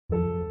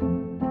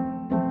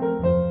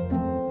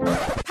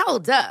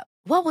Hold up.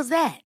 What was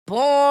that?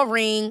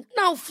 Boring.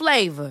 No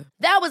flavor.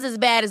 That was as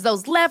bad as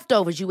those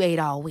leftovers you ate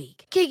all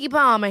week. Keke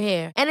Palmer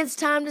here. And it's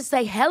time to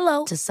say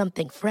hello to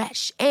something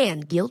fresh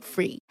and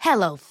guilt-free.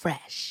 Hello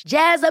Fresh.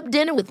 Jazz up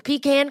dinner with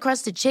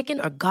pecan-crusted chicken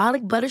or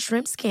garlic butter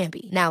shrimp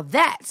scampi. Now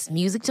that's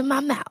music to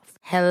my mouth.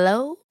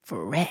 Hello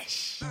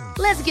Fresh.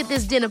 Let's get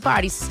this dinner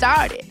party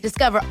started.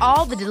 Discover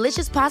all the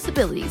delicious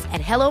possibilities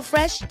at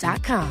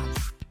hellofresh.com.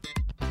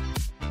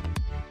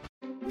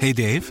 Hey,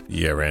 Dave.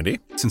 Yeah, Randy.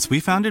 Since we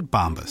founded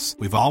Bombas,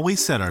 we've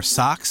always said our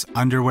socks,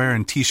 underwear,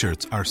 and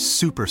T-shirts are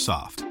super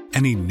soft.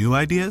 Any new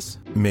ideas?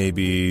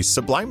 Maybe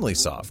sublimely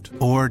soft.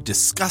 Or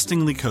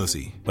disgustingly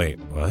cozy. Wait,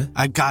 what?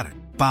 I got it.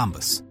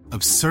 Bombas.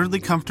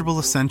 Absurdly comfortable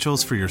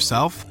essentials for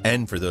yourself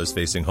and for those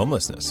facing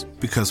homelessness.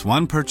 Because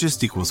one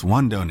purchased equals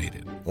one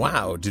donated.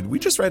 Wow, did we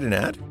just write an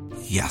ad?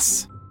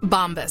 Yes.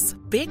 Bombas.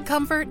 Big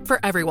comfort for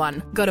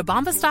everyone. Go to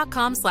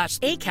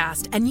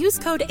bombas.com/ACAST and use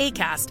code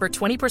ACAST for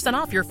 20%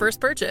 off your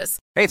first purchase.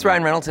 Hey, it's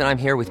Ryan Reynolds, and I'm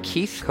here with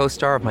Keith,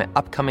 co-star of my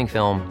upcoming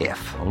film,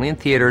 If, only in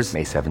theaters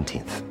May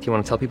 17th. Do you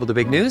want to tell people the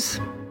big news?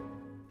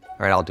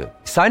 All right, I'll do it.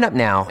 Sign up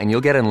now and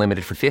you'll get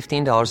unlimited for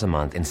 $15 a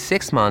month and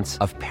 6 months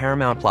of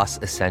Paramount Plus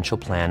Essential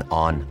Plan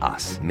on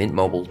us.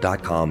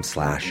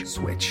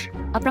 MintMobile.com/switch.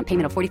 Upfront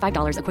payment of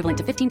 $45 equivalent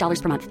to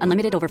 $15 per month.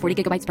 Unlimited over 40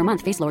 gigabytes per month.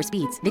 Face lower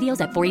speeds.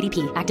 Videos at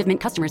 480p. Active Mint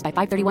customers by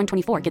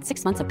 531.24 get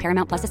 6 months of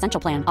Paramount Plus Essential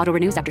Plan. Auto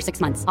renews after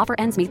 6 months. Offer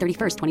ends May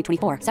 31st,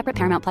 2024. Separate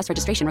Paramount Plus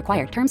registration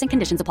required. Terms and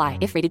conditions apply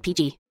if rated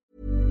PG.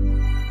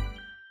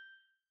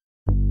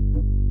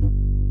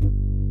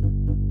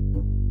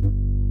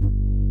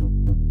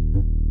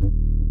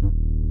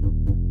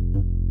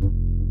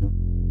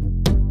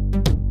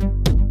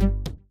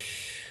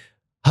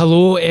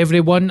 Hello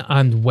everyone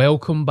and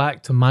welcome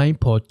back to my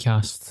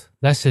podcast.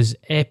 This is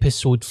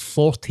episode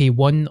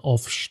 41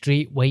 of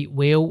Straight White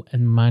Whale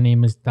and my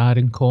name is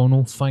Darren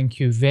Connell. Thank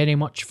you very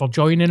much for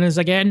joining us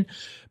again.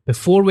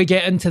 Before we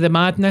get into the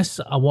madness,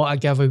 I want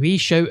to give a wee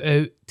shout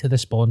out to the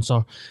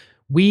sponsor.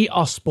 We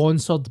are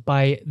sponsored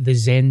by the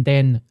Zen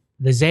Den.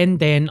 The Zen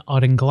Den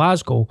are in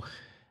Glasgow.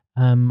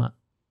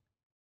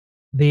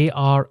 They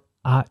are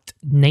at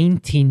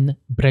 19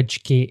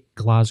 Bridgegate,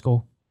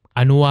 Glasgow.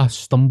 I know I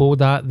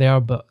stumbled at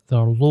there, but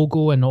their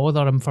logo and all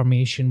their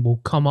information will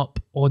come up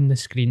on the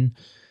screen.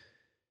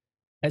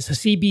 It's a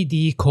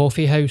CBD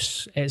coffee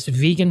house. It's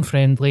vegan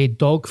friendly,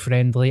 dog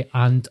friendly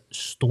and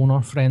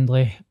stoner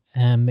friendly.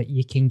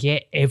 You can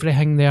get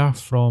everything there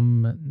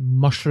from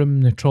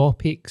mushroom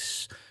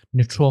nootropics,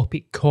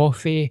 nootropic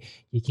coffee.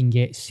 You can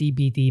get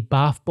CBD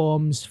bath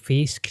bombs,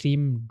 face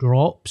cream,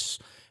 drops.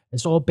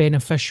 It's all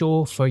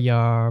beneficial for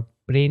your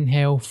brain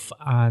health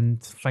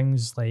and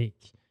things like,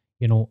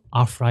 you know,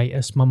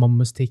 arthritis. My mum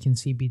was taking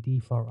CBD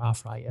for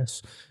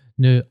arthritis.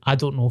 Now, I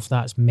don't know if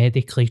that's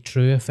medically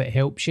true, if it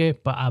helps you,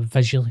 but I've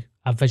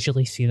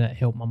visually seen it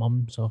help my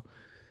mum. So,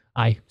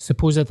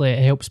 supposedly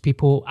it helps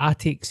people. I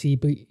take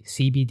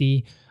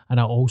CBD and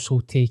I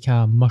also take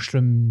a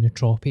mushroom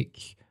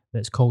nootropic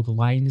that's called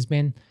Lion's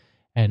Mane,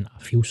 and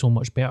I feel so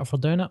much better for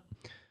doing it.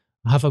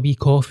 I have a wee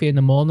coffee in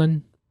the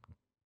morning,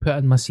 put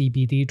in my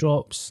CBD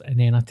drops, and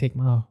then I take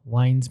my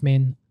Lion's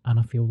Mane,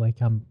 and I feel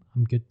like I'm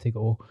good to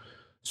go.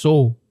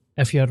 So,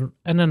 if you're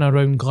in and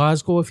around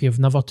Glasgow, if you've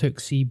never took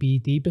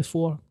CBD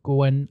before,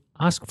 go in,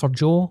 ask for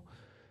Joe,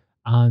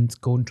 and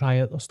go and try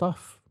out their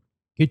stuff.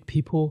 Good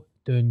people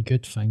doing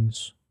good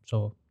things.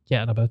 So,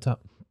 getting about it.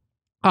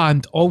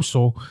 And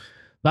also,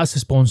 that's the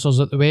sponsors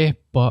out the way,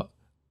 but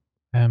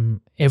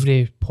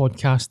every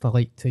podcast I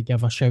like to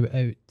give a shout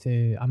out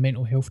to a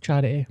mental health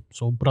charity.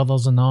 So,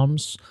 Brothers in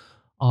Arms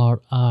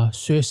are a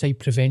suicide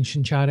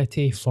prevention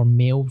charity for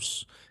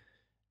males.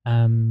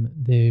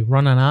 They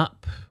run an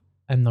app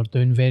and they're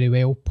doing very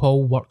well.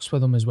 Paul works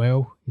with them as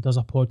well. He does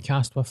a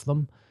podcast with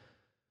them.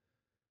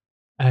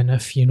 And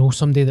if you know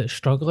somebody that's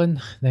struggling,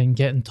 then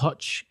get in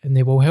touch and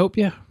they will help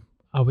you.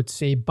 I would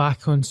say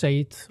Back On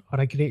Side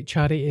are a great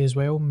charity as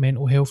well,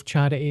 mental health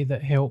charity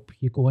that help.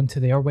 You go into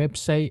their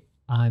website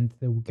and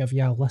they will give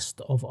you a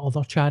list of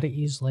other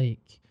charities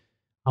like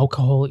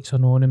Alcoholics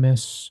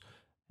Anonymous,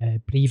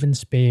 Breathing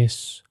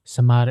Space,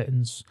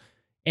 Samaritans,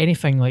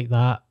 anything like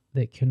that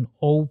can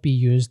all be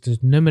used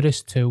as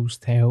numerous tools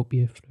to help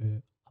you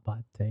through a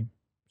bad time.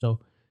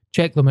 So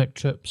check them out,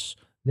 troops.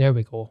 There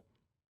we go.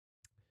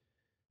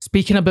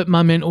 Speaking about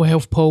my mental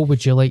health, Paul,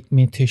 would you like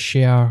me to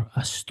share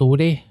a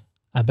story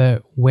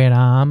about where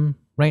I am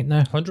right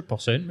now?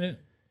 100%, mate.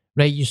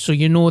 Right, so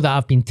you know that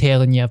I've been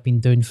telling you I've been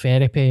doing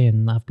therapy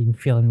and I've been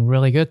feeling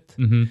really good.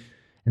 Mm-hmm.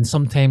 And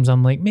sometimes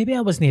I'm like, maybe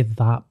I wasn't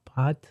that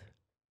bad.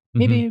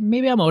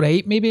 Maybe I'm all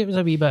right. Maybe it was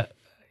a wee bit,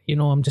 you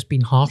know, I'm just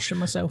being harsh on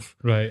myself.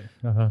 Right.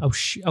 Uh-huh.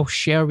 I'll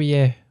share with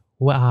you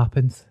what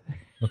happened.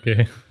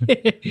 Okay.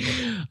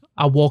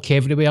 I walk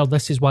everywhere.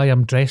 This is why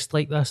I'm dressed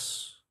like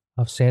this.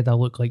 I've said I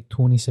look like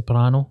Tony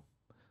Soprano.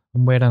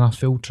 I'm wearing a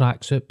full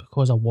tracksuit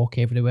because I walk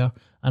everywhere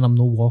and I'm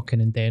not walking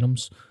in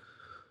denims.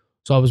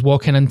 So I was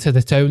walking into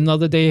the town the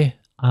other day,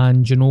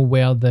 and you know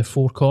where the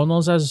Four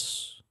Corners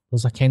is?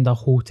 There's a kind of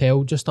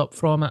hotel just up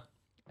from it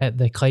at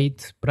the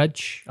Clyde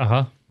Bridge.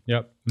 Uh-huh.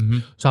 Yep.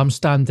 So I'm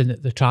standing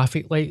at the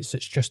traffic lights.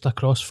 It's just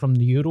across from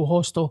the Euro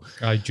hostel.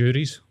 Aye,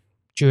 juries,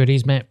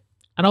 mate.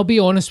 And I'll be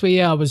honest with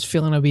you, I was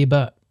feeling a wee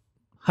bit,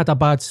 had a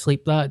bad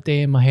sleep that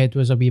day. My head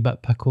was a wee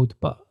bit pickled,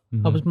 but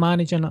I was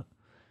managing it.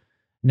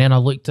 And then I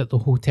looked at the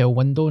hotel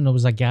window and there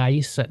was a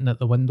guy sitting at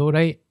the window,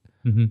 right?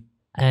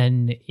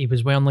 And he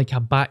was wearing like a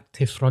back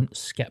to front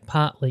skip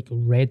hat, like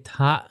red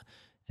hat.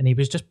 And he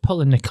was just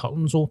pulling the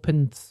curtains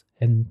open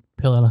and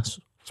pulling us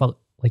for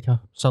like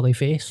a silly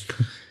face.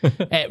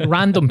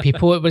 Random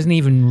people, it wasn't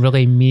even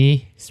really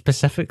me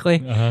specifically.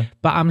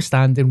 But I'm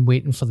standing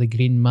waiting for the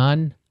green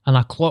man. And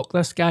I clock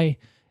this guy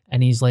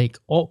and he's like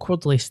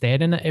awkwardly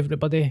staring at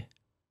everybody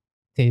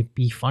to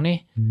be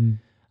funny. And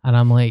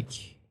I'm like,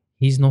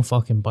 he's no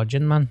fucking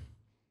budging, man.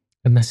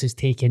 And this is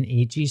taking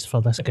ages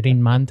for this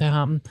green man to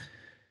happen.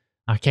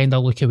 I kind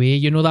of look away.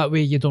 You know, that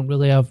way you don't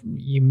really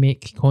you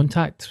make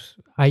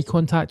eye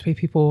contact with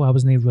people. I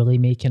wasn't really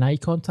making eye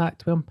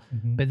contact with him.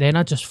 But then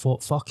I just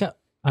thought, fuck it.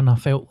 And I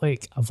felt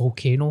like a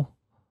volcano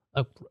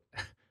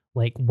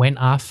like went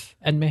off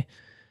in me.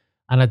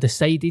 And I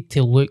decided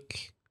to look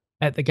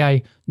at the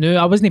guy. No,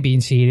 I wasn't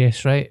being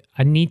serious, right?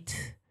 I need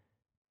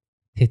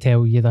to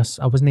tell you this.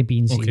 I wasn't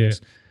being serious.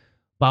 Okay.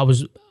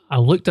 But I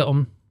looked at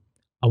him.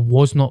 I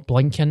was not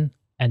blinking.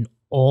 And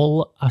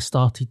all I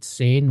started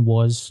saying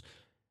was,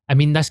 I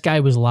mean, this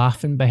guy was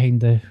laughing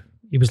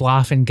he was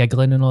laughing,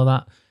 giggling and all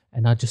that.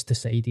 And I just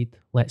decided,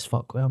 let's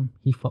fuck with him.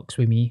 He fucks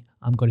with me.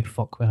 I'm going to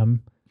fuck with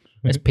him.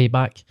 It's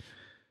payback.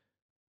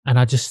 And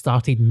I just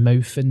started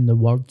mouthing the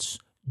words,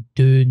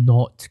 do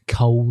not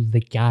kill the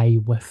guy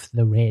with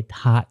the red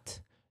hat.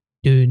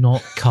 Do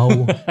not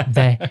kill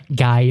the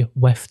guy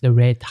with the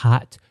red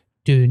hat.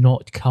 Do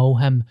not kill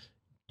him.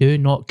 Do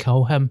not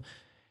kill him.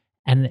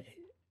 And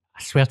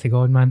I swear to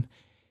God, man,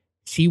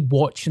 see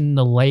watching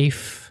the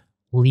life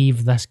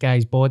leave this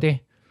guy's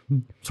body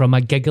from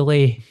a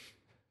giggly,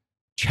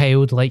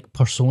 childlike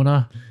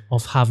persona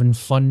of having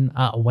fun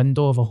at a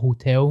window of a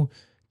hotel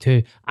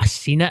to I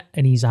seen it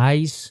in his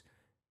eyes.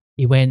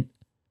 He went,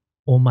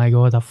 oh my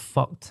God, I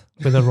fucked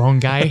with the wrong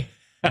guy.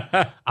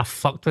 I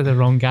fucked with the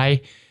wrong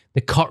guy.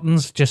 The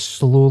curtains just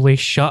slowly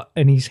shut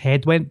and his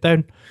head went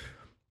down.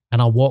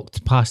 And I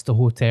walked past the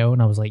hotel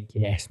and I was like,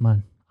 yes,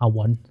 man, I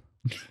won.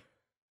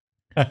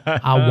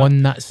 I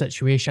won that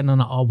situation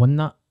and I won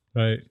that.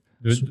 Right.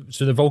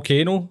 So the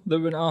volcano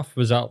that went off,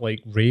 was that like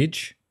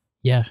rage?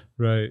 Yeah.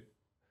 Right.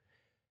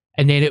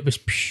 And then it was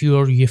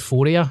pure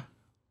euphoria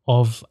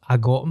of I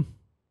got him.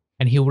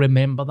 And he'll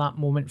remember that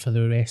moment for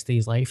the rest of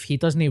his life. He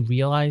doesn't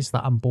realise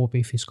that I'm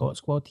Bobby for Scott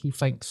Squad. He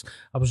thinks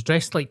I was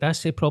dressed like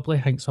this. He probably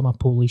thinks I'm a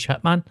Polish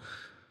hitman.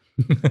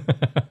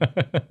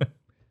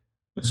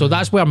 So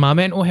that's where my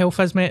mental health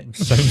is, mate.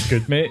 Sounds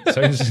good, mate.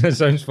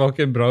 Sounds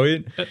fucking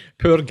brilliant.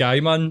 Poor guy,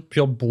 man.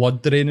 Pure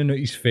blood draining out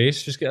his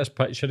face. Just get this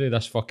picture of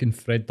this fucking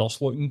Fred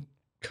Durst looking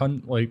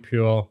cunt. Like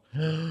pure,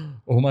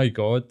 oh my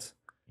God.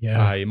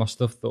 Yeah. He must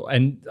have thought.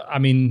 And I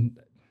mean,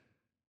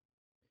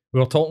 we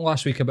were talking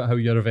last week about how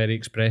you're very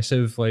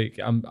expressive. Like,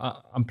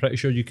 I'm pretty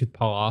sure you could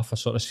pull off a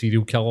sort of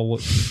serial killer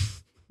look.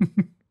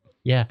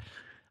 Yeah.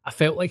 I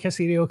felt like a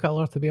serial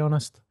killer, to be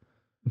honest.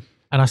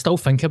 And I still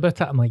think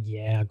about it. I'm like,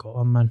 yeah, I got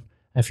him, man.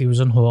 If he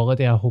was on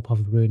holiday, I hope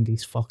I've ruined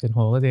his fucking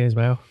holiday as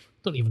well.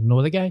 Don't even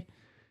know the guy.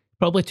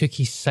 Probably took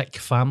his sick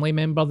family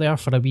member there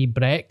for a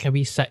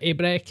wee city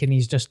break, and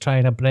he's just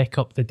trying to break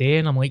up the day.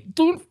 And I'm like,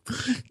 don't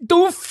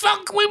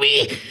fuck with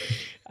me.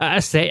 At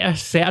a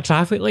set of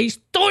traffic lights,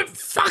 don't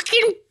fuck.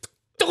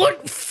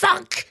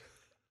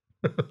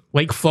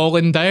 Like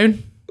falling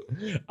down.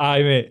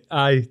 Aye, mate.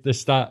 Aye, the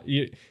start.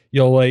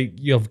 You're like,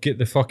 you've got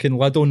the fucking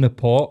lid on the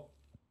pot,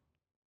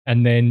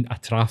 and then a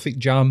traffic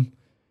jam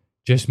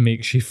just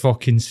makes you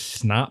fucking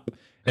snap.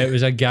 It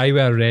was a guy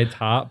with a red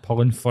hat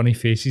pulling funny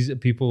faces at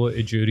people at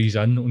the Jury's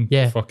Inn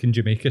on fucking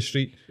Jamaica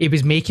Street. He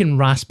was making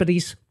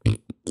raspberries.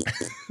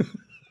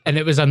 And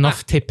it was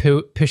enough to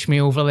push me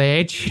over the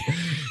edge.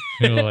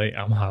 You're like,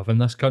 I'm having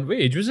this cunt. What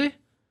age was he?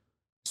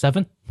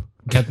 7.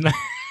 Kidding.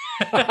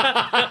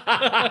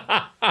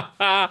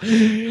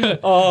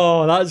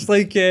 Oh, that's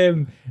like,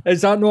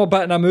 is that not a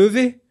bit in a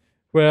movie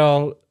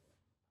where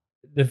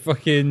the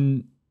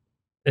fucking,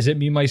 is it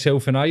Me,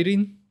 Myself and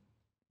Irene?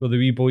 Where the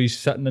wee boy's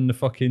sitting in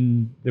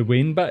the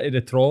Wayne bit of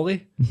the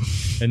trolley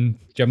and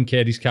Jim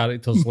Carrey's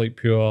character's like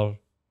pure,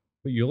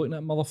 what you looking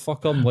at,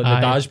 motherfucker? And like the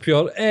dad's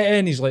pure,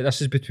 and he's like, this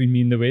is between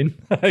me and the Wayne.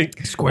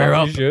 Like, square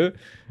up.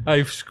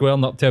 I'm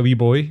squaring up to a wee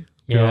boy.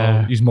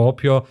 Yeah. He's more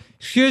pure.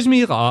 Excuse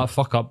me, like,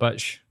 fuck up,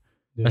 bitch.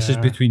 Yeah. This is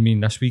between me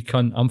and this wee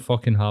cunt. I'm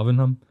fucking having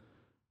him.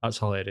 That's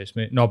hilarious,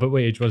 mate. No, but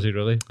what age was he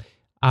really?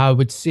 I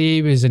would say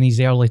he was in his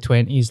early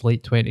 20s,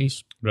 late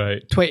 20s.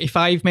 Right.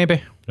 25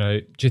 maybe.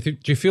 Right. Do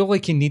you feel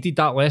like he needed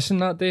that lesson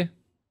that day?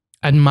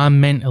 In my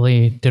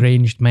mentally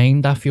deranged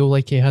mind, I feel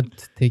like he had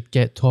to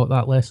get taught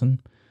that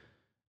lesson.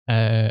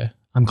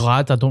 I'm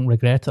glad I don't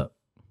regret it.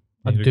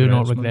 I do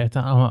not regret it.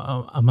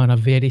 I'm in a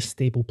very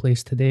stable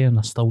place today and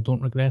I still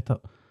don't regret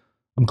it.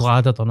 I'm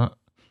glad I done it.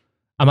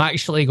 I'm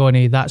actually going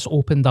to, that's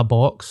opened a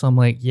box. I'm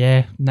like,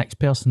 yeah, next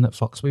person that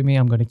fucks with me,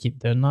 I'm going to keep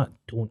doing that.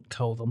 Don't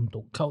kill them.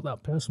 Don't kill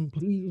that person.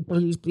 Please,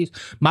 please, please.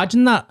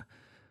 Imagine that.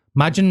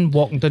 Imagine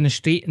walking down the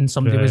street and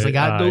somebody was like,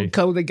 don't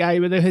kill the guy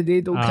with the hoodie.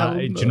 Don't kill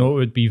him. Do you know what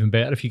would be even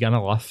better if you get in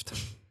a lift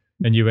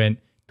and you went,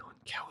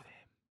 don't kill them.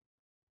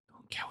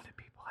 Don't kill the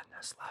people in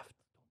this lift.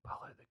 Don't pull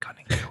out the gun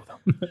and kill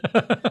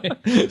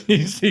them.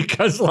 You see,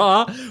 because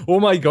like, oh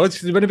my God,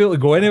 because they wouldn't be able to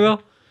go anywhere.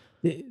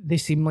 They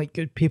seem like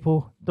good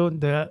people. Don't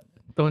do it.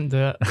 Don't do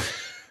it.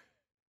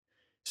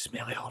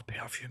 Smelly her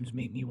perfumes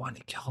make me want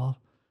to kill her.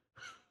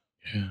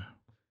 Yeah.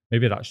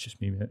 Maybe that's just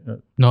me, mate.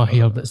 No,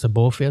 here, that's the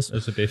both of us.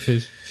 It's the both of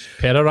us.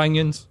 Pair of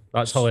onions.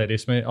 That's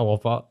hilarious, mate. I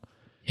love that.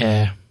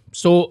 Yeah.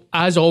 So,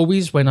 as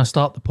always, when I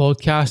start the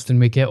podcast and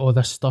we get all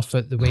this stuff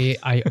out the way,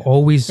 I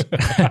always...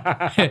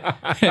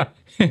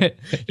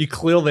 You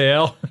clear the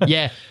air.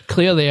 Yeah,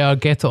 clear the air,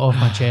 get it off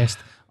my chest.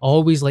 I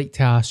always like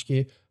to ask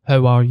you,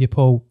 how are you,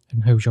 Paul?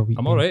 And how's your week?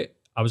 I'm all right.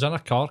 I was in a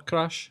car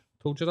crash.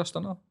 Told you this,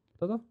 didn't I?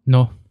 Did I?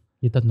 No,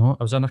 you did not.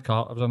 I was in a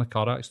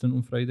car accident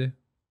on Friday.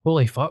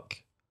 Holy fuck.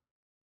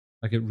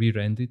 I get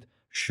rear-ended.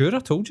 Sure, I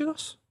told you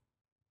this.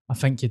 I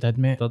think you did,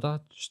 mate. Did I?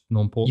 Just not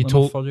important You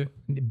enough told- for you.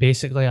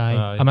 Basically,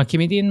 Aye. I'm a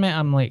comedian, mate.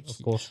 I'm like,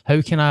 Of course.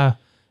 how can I...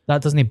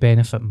 That doesn't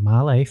benefit my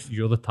life.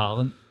 You're the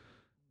talent.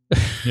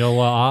 You're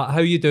like,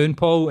 how you doing,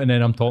 Paul? And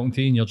then I'm talking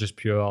to you and you're just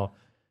pure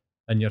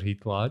in your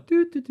head like,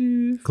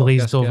 do.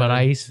 Glazed over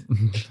eyes.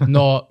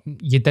 No,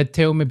 you did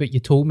tell me, but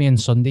you told me on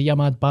Sunday, you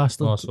mad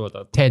bastard. Oh, so I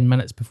did. 10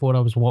 minutes before I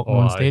was walking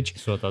on aye, stage.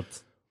 So I did.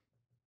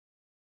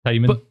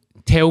 Timing. But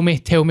tell me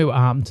what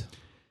happened.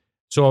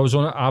 So I was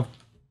on it.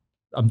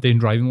 I'm doing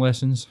driving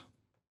lessons.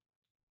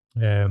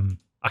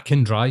 I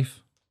can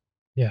drive.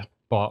 Yeah.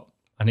 But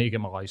I need to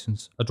get my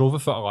license. I drove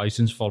without a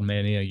license for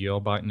many a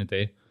year back in the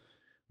day,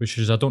 which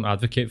is, I don't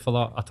advocate for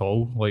that at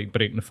all, like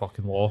breaking the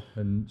fucking law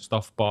and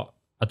stuff, but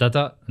I did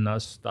it and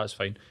that's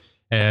fine.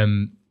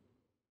 And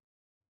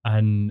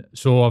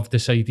so I've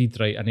decided,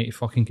 right, I need to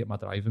fucking get my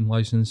driving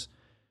license.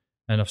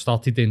 And I've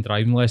started doing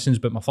driving lessons,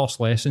 but my first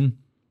lesson,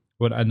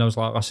 and I was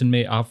like, listen,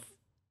 mate, I've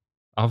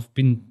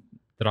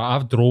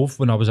drove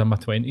when I was in my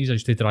 20s. I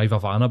used to drive a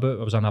van about.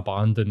 I was in a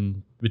band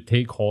and would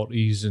take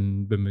Horties,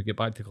 and when we get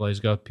back to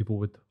Glasgow, people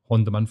would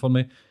Honda them in for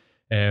me.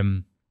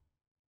 And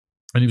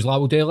he was like,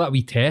 we'll do like a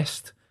wee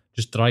test,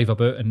 just drive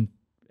about. And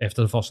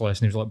after the first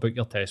lesson, he was like, book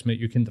your test, mate,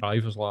 you can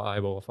drive. I was like, aye,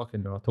 well, I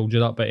fucking know, I told you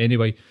that. But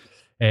anyway,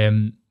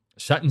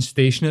 sitting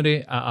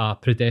stationary at a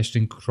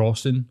pedestrian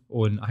crossing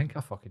on, I think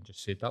I fucking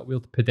just said that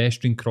weird,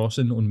 pedestrian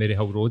crossing on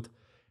Maryhill Road,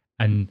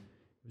 and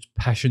it was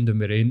pissing down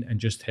the rain and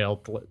just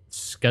heard like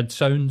skid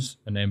sounds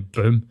and then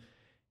boom.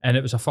 And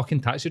it was a fucking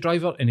taxi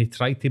driver and he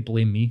tried to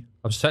blame me.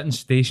 I was sitting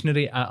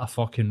stationary at a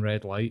fucking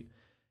red light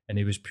and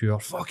he was pure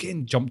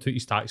fucking jumped out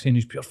his taxi and he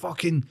was pure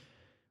fucking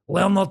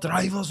learner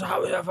drivers.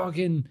 How was I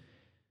fucking...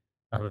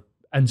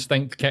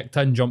 Instinct kicked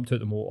in, jumped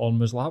out the motor and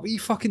was like, what are you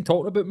fucking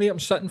talking about, mate? I'm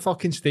sitting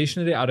fucking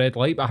stationary at a red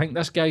light. But I think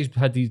this guy's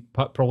probably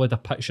had a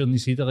picture in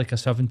his head of like a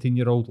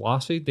 17-year-old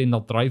lassie doing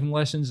their driving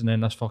lessons, and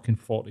then this fucking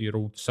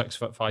 40-year-old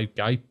 6'5"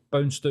 guy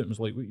bounced out and was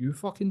like, what are you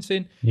fucking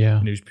saying? Yeah.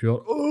 And he was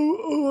pure,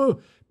 oh.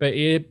 But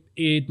he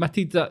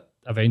admitted that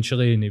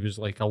eventually, and he was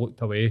like, I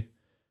looked away.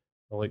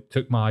 I like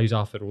took my eyes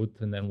off the road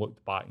and then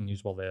looked back and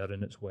yous were there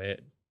and it's wet.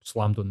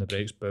 Slammed on the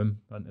brakes,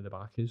 boom, into the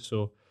back.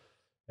 So,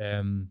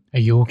 are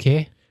you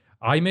okay?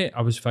 Aye, mate,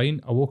 I was fine.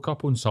 I woke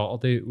up on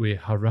Saturday with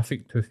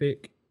horrific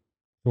toothache.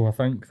 So I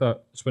think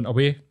that it's went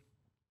away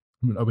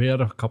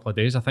a couple of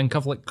days. I think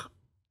I've like,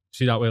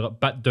 see that way,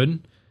 like bit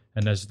down.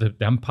 And as the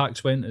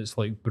impacts went, it's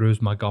like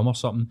bruised my gum or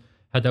something.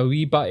 Had a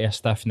wee bit of a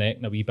stiff neck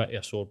and a wee bit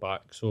of a sore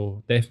back.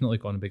 So definitely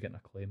going to be getting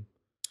a claim.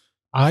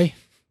 Aye.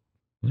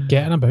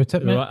 Getting about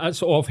it, mate.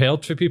 That's what I've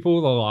heard for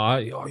people. They're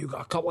like, oh, you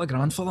got a couple of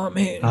grand for that,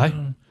 mate.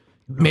 Aye.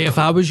 Mate, if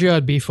I was you,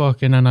 I'd be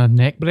fucking in a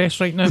neck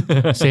brace right now,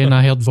 saying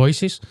I heard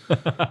voices.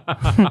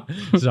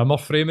 Zimmer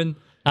framing.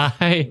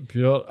 Aye.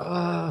 Pure.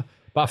 But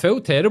I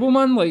felt terrible,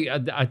 man. Like,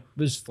 I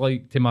was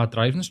like, to my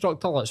driving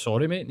instructor, like,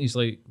 sorry, mate. And he's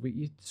like, what are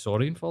you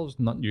sorrying for? There's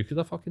nothing you could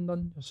have fucking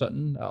done. You're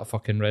sitting at a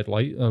fucking red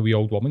light, a wee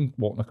old woman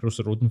walking across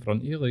the road in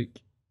front of you. Like,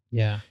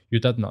 yeah. You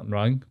did nothing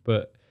wrong.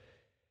 But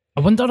I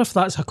wonder if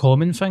that's a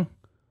common thing,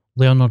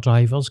 learner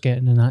drivers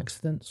getting in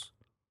accidents.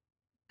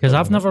 Because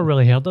I've never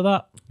really heard of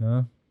that.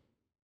 Yeah.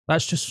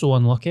 That's just so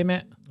unlucky,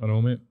 mate. I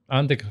know, mate.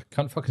 And they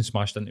can't fucking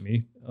smashed into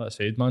me. Like I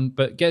said, man.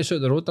 But gets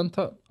out the road, doesn't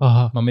it?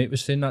 Uh-huh. My mate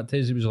was saying that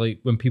to us. He was like,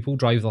 when people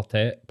drive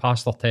their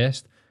pass their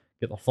test,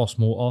 get their first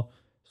motor,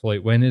 it's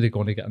like, when are they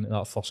going to get into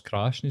that first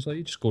crash? And he's like,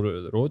 you just go out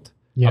of the road.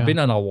 Yeah. I've been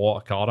in a lot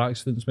of car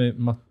accidents, mate,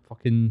 in my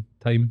fucking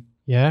time.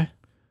 Yeah.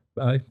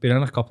 But I've been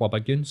in a couple of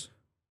big ones.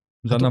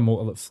 I was in a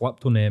motor that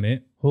flipped on the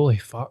M8 Holy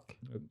fuck.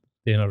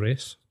 doing a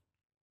race.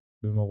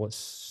 I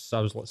was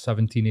like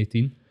 17,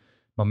 18.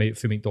 My mate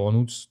from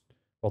McDonald's,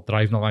 we're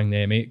driving along the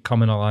M8,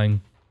 coming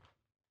along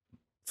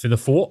for the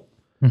fort,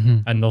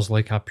 and there's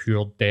like a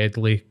pure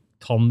deadly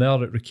turn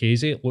there at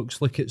Ricchese. It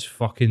looks like it's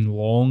fucking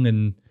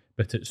long,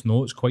 but it's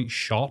not. It's quite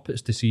sharp.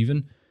 It's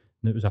deceiving.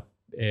 And it was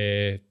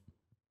a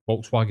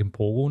Volkswagen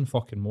Polo and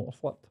fucking motor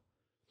flipped.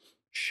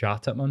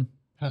 Shat it, man.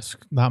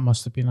 That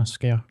must have been a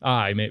scare.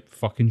 Aye, mate,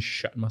 fucking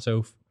shitting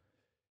myself.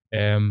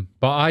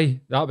 But aye,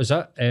 that was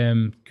it.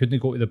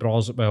 Couldn't go to the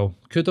Bras. Well,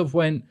 could have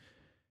went,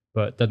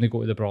 but didn't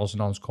go to the Bras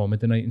and Arms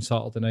comedy night on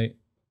Saturday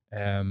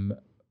night.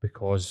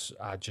 Because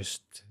I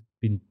just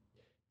been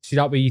see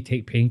that way you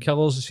take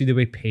painkillers. See the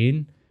way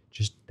pain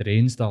just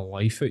drains the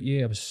life out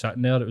you. I was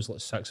sitting there. It was like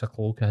 6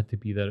 o'clock. I had to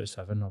be there at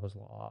 7. I was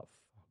like, fuck,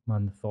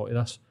 man, the thought of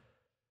this.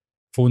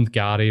 Phoned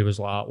Gary, was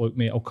like, look,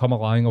 mate, I'll come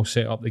along, I'll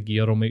set up the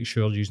gear, I'll make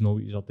sure you know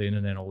what you're doing,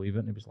 and then I'll leave it.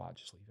 And he was like,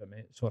 just leave it,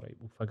 mate. It's all right,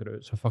 we'll figure it out.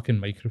 It's a fucking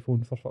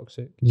microphone, for fuck's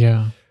sake.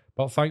 Yeah.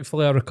 But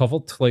thankfully, I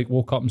recovered. Like,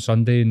 woke up on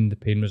Sunday and the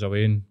pain was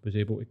away and was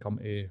able to come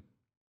to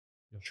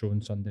your show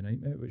on Sunday night,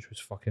 mate, which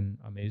was fucking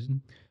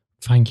amazing.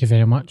 Thank you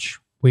very much.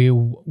 We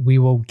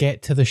will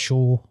get to the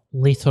show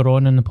later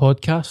on in the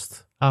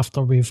podcast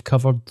after we've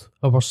covered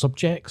our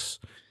subjects.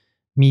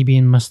 Me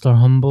being Mr.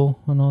 Humble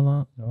and all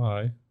that. Oh,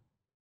 aye.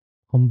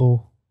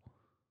 Humble.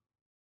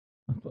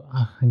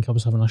 I think I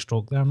was having a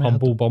stroke there, mate.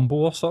 Humble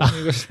Bumble or something.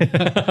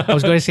 I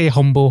was going to say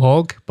Humble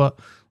Hog, but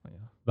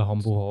The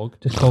Humble Hog.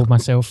 just called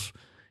myself.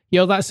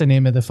 Yeah, that's the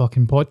name of the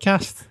fucking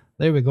podcast.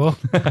 There we go.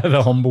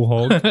 The Humble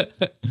Hog.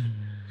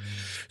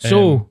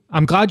 So,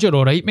 I'm glad you're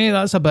all right, mate.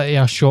 That's a bit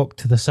of a shock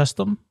to the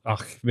system.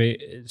 Ugh, mate,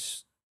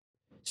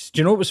 do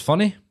you know what was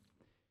funny?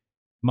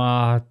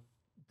 My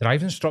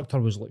driving instructor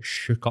was like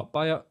shook up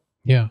by it.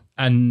 Yeah.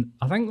 And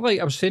I think, like,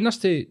 I was saying this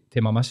to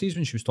my missus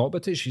when she was talking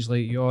about it. She's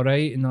like, you all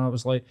right? And I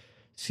was like,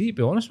 see, to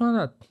be honest, man,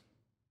 that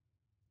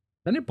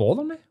didn't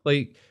bother me.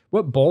 Like,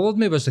 what bothered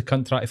me was the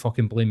cunt trying to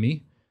fucking blame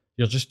me.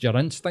 Your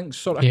instincts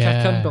sort of kick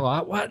in. But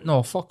like, what?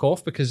 No, fuck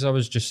off, because I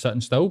was just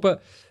sitting still.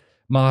 But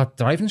my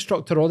driving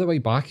instructor all the way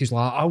back, he's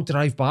like, I'll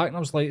drive back. And I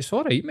was like, it's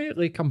all right, mate.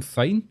 Like, I'm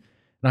fine.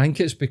 And I think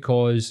it's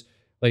because,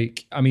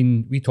 like, I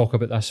mean, we talk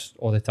about this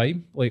all the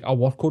time. Like, I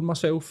work on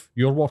myself.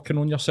 You're working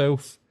on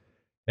yourself.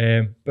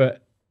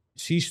 But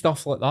see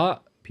stuff like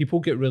that, people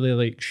get really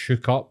like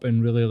shook up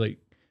and really like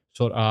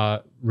sort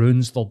of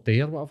ruins their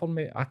day or whatever,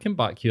 mate. I came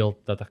back here,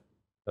 did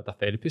a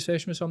therapy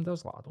session with somebody. I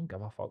was like, I don't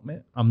give a fuck,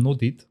 mate. I'm no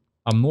dead.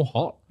 I'm no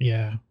hurt.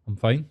 Yeah. I'm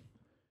fine.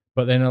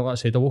 But then, like I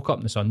said, I woke up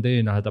on the Sunday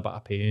and I had a bit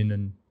of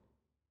pain,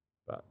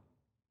 but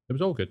it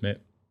was all good, mate.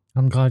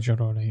 I'm glad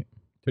you're all right.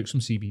 Took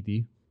some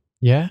CBD.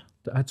 Yeah?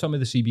 I had some of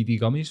the CBD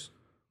gummies.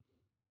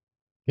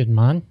 Good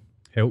man.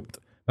 Helped.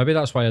 Maybe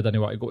that's why I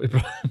didn't want to go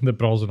to the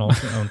Bras and all.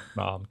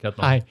 Nah, I'm kidding.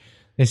 Aye,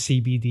 the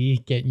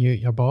CBD getting you out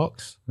your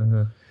box.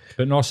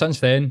 But no, since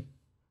then,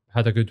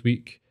 had a good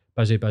week.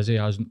 Busy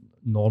as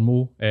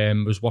normal.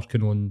 Was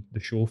working on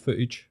the show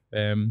footage.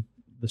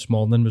 This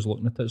morning was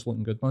looking at it. It's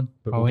looking good, man.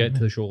 But we'll get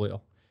to the show later.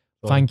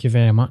 So, thank you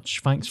very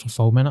much. Thanks for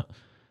filming it.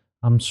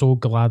 I'm so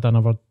glad I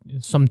never...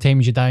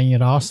 Sometimes you die in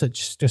your arse.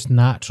 It's just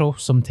natural.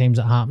 Sometimes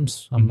it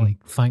happens. I'm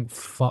like, thank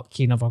fuck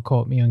you never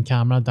caught me on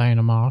camera dying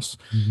in my arse.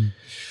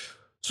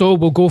 So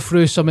we'll go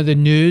through some of the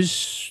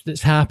news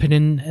that's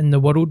happening in the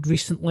world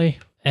recently.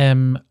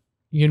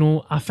 You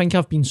know, I think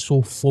I've been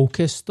so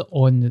focused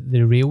on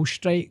the rail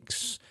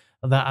strikes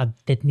that I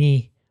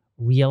didn't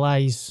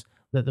realise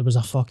that there was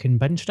a fucking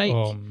bin strike.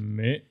 Oh,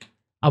 mate.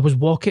 I was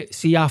walking,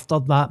 see, after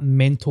that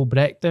mental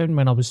breakdown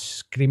when I was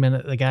screaming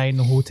at the guy in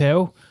the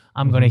hotel,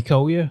 I'm going to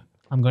kill you.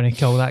 I'm going to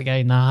kill that guy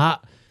in the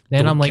hat.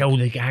 Then I'm like, kill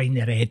the guy in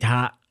the red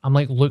hat. I'm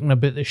like looking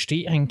about the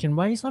street thinking,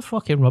 why is there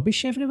fucking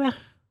rubbish everywhere?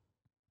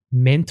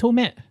 Mental,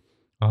 mate.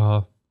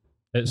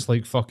 It's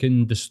like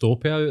fucking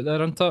dystopia out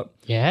there, isn't it?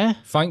 Yeah.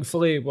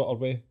 Thankfully, what are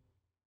we?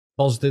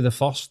 Thursday the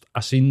 1st, I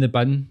seen the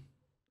bin.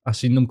 I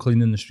seen them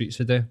cleaning the streets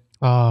today.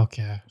 Oh,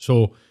 okay.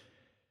 So,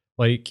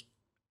 like,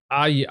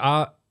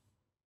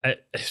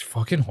 it's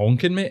fucking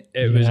honking, mate.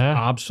 It was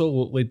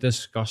absolutely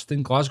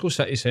disgusting. Glasgow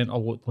city centre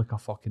looked like a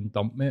fucking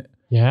dump, mate.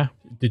 Yeah.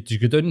 Did you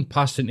go down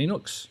past St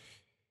Enoch's?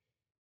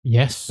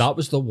 Yes. That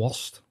was the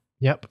worst.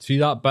 Yep. See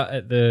that bit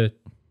at the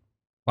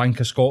Bank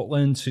of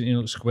Scotland, St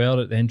Enoch's Square,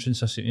 at the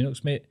entrance of St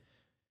Enoch's, mate?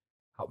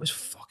 That was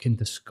fucking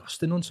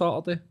disgusting on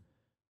Saturday.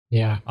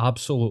 Yeah.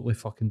 Absolutely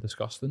fucking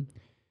disgusting.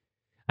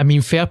 I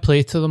mean, fair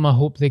play to them. I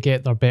hope they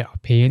get their better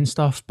pay and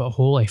stuff, but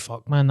holy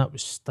fuck, man, that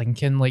was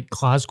stinking. Like,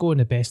 Glasgow in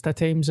the best of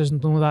times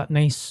isn't all that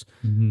nice.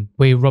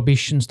 Way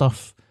rubbish and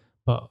stuff,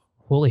 but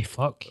holy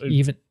fuck.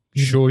 Even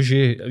shows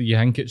you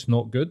think it's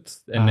not good,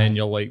 and then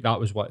you're like,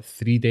 that was what,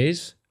 3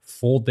 days?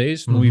 4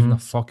 days? Not even a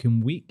fucking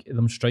week of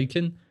them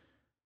striking.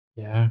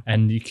 Yeah.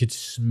 And you could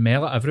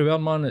smell it everywhere,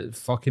 man. It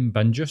fucking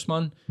bin juice,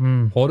 man.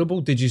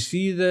 Horrible. Did you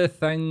see the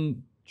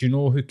thing? Do you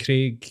know who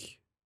Craig...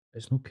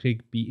 It's not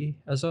Craig Beattie,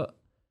 is it?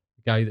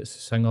 The guy that's the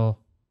singer...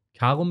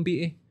 Callum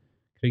Beattie?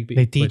 Craig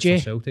Beattie. The DJ?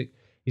 For Celtic.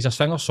 He's a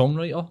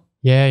singer-songwriter.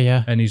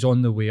 Yeah. And he's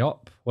on the way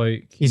up.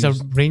 Like He's a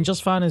Rangers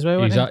fan as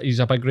well, isn't he? He's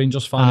a big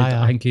Rangers fan.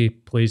 I think he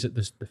plays at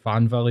the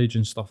fan village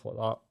and stuff like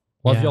that.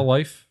 Live your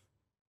life.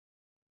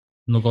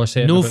 I'm not going to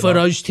say no for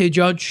us to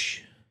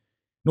judge.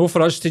 No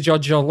for us to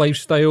judge your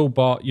lifestyle,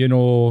 but, you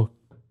know,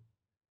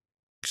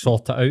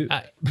 sort it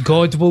out.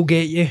 God will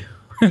get you.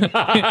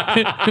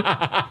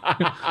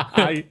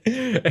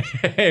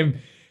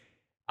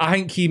 I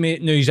think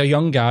he's a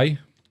young guy,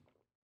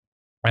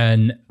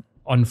 and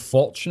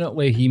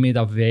unfortunately, he made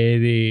a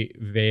very,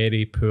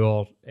 very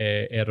poor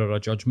error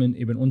of judgment.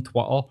 He went on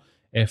Twitter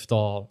after,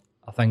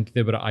 I think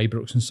they were at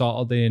Ibrox on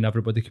Saturday and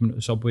everybody came into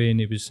the subway and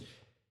he was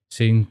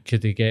saying,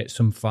 could he get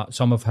some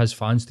of his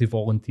fans to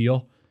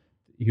volunteer?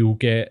 He'll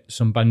get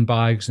some bin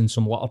bags and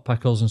some litter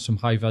pickers and some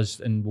high-vis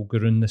and we'll go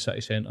around the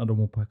city centre and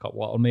we'll pick up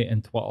litter, mate.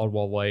 And Twitter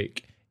were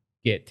like,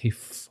 get to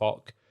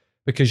fuck.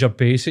 Because you're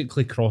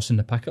basically crossing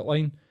the picket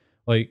line.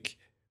 Like,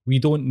 we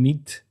don't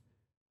need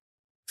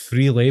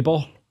free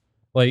labour.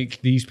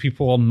 Like, these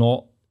people are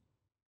not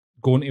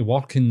going to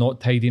work and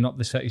not tidying up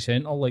the city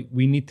centre. Like,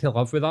 we need to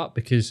live with that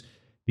because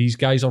these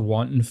guys are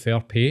wanting fair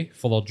pay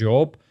for their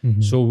job.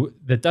 So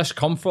the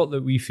discomfort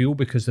that we feel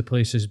because the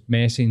place is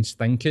messy and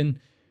stinking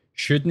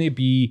shouldn't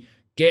be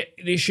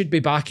they should be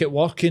back at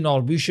working,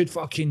 or we should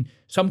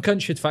some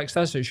cunt should fix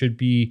this. It should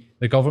be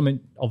the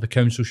government or the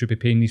council should be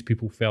paying these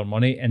people fair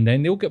money and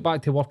then they'll get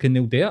back to work and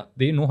they'll do it.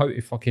 They know how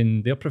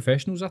to they're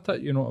professionals at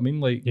it, you know what I mean?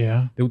 Like,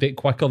 they'll do it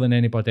quicker than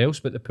anybody else.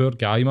 But the poor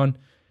guy, man,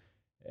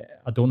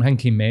 I don't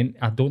think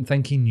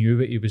he knew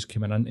what he was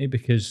coming into,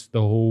 because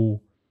the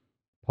whole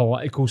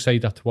political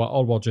side of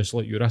Twitter were just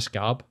like, you're a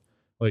scab.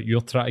 Like,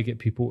 you're trying to get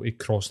people to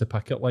cross the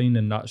picket line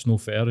and that's no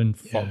fair and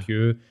fuck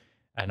you.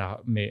 And I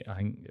think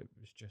it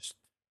was just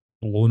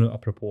blown out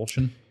of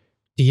proportion.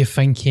 Do you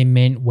think he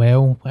meant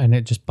well and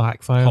it just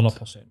backfired?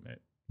 100%, mate.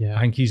 Yeah.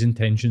 I think his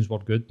intentions were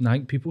good, and I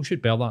think people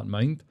should bear that in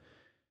mind.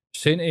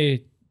 Saying to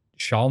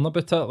Sharon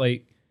about it,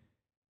 like,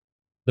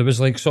 there was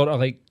like sort of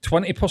like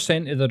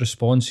 20% of the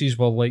responses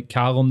were like,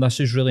 Callum, this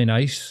is really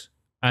nice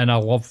and I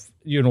love,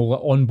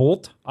 on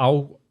board,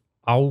 I'll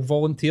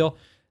volunteer.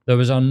 There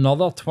was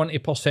another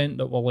 20%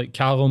 that were like,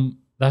 Callum,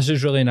 this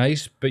is really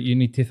nice, but you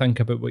need to think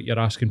about what you're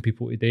asking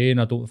people to do, and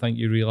I don't think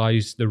you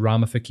realise the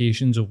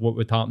ramifications of what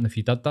would happen if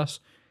you did this.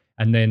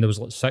 And then there was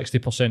like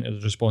 60% of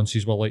the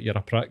responses were like, you're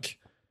a prick.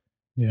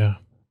 Yeah.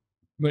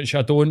 Which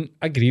I don't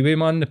agree with,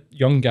 man. The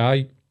young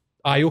guy,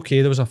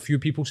 there was a few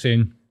people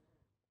saying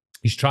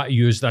he's trying to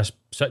use this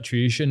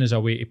situation as a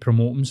way to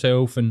promote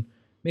himself, and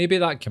maybe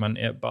that came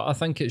into it, but I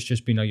think it's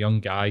just been a young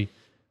guy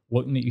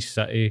looking at his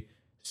city,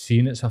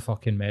 seeing it's a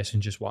fucking mess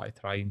and just want to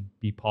try and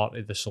be part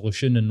of the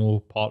solution and no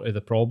part of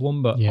the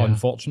problem. But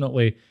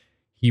unfortunately,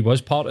 he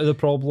was part of the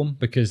problem,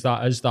 because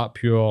that is that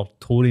pure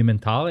Tory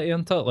mentality,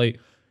 isn't it? Like,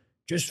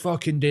 just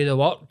fucking do the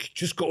work,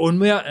 just go on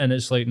with it. And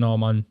it's like, no,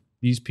 man,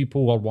 these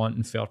people are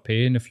wanting fair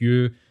pay, and if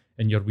you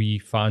and your wee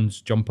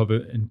fans jump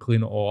about and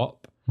clean it all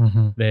up,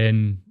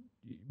 then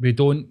we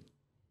don't...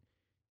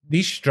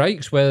 These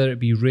strikes, whether it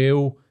be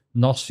rail,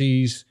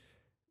 nurses,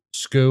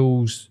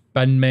 schools,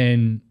 bin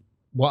men,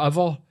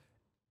 whatever...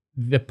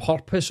 The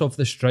purpose of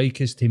the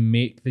strike is to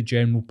make the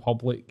general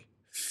public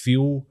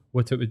feel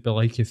what it would be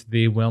like if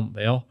they weren't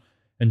there.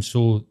 And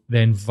so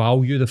then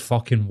value the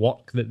fucking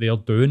work that they're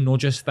doing, not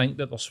just think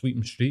that they're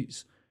sweeping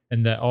streets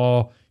and that,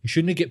 you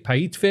shouldn't get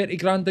paid 30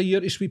 grand a year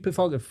to sweep a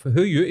fucking...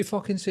 Who are you to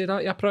fucking say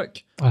that, you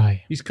prick?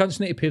 Aye. These cunts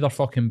need to pay their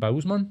fucking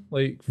bills, man.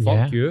 Like,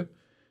 fuck you.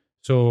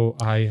 So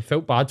I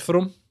felt bad for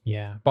him.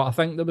 Yeah. But I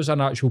think there was an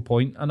actual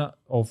point in it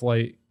of,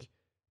 like,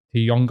 to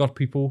younger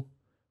people,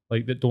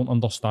 like, that don't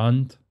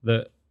understand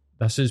that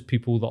this is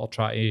people that are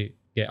trying to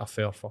get a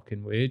fair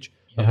fucking wage.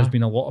 There has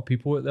been a lot of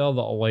people out there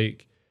that are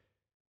like,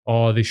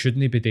 they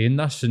shouldn't be doing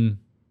this, and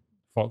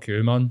fuck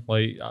you, man.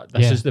 Like,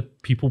 this is the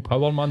people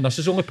power, man. This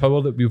is the only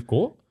power that we've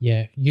got.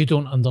 Yeah, you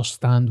don't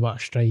understand what a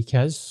strike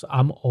is.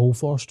 I'm all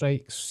for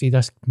strikes. See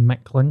this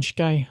Mick Lynch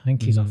guy? I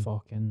think he's a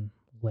fucking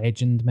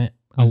legend, mate.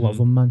 I love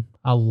him, man.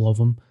 I love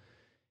him.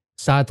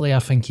 Sadly, I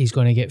think he's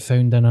going to get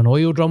found in an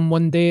oil drum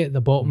one day at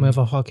the bottom of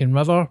a fucking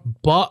river,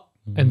 but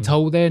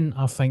until then,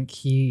 I think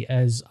he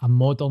is a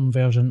modern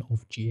version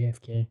of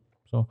JFK.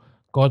 So,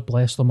 God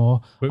bless them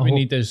all. What we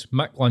need is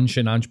Mick Lynch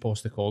and Ange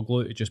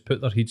Postecoglou to just put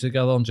their heads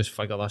together and just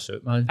figure this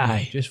out, man.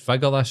 Aye. Just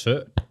figure this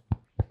out.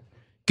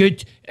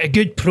 A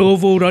good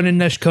Provo running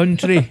this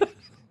country.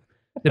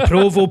 The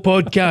Provo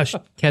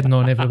podcast. Kidding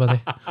on,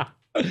 everybody.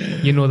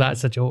 You know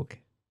that's a joke.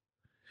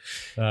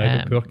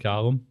 Aye, poor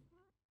Callum.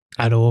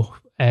 I know.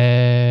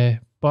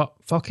 But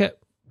fuck it.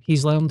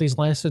 He's learned his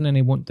lesson and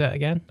he won't do it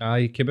again.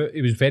 He came out,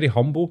 he was very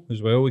humble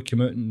as well. He came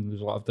out and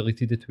was like, I've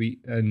deleted the tweet,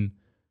 and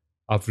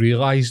I've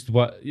realised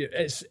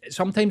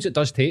sometimes it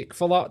does take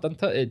for that,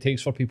 doesn't it? It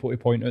takes for people to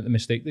point out the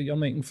mistake that you're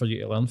making for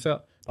you to learn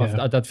for it.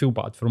 I did feel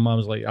bad for him. I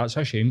was like, that's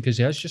a shame, because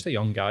he is just a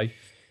young guy.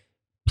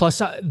 Plus,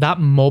 that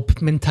mob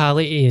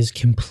mentality is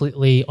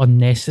completely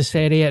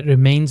unnecessary. It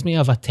reminds me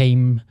of a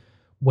time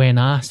when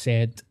I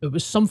said, it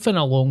was something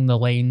along the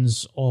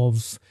lines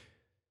of,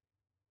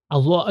 a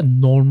lot of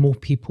normal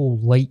people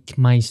like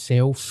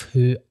myself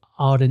who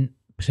aren't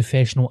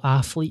professional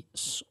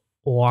athletes,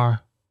 or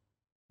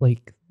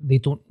like they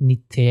don't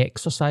need to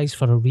exercise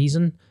for a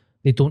reason.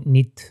 They don't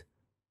need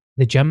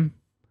the gym.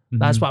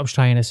 That's what I was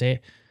trying to say.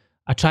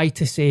 I tried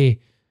to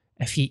say,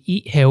 if you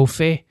eat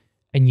healthy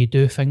and you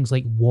do things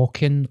like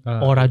walking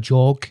or a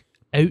jog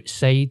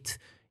outside,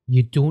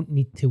 you don't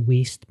need to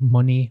waste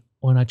money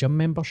on a gym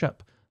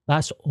membership.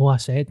 That's all I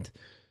said.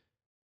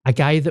 A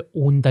guy that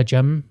owned a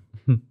gym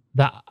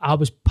that I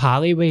was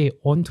pally with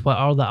on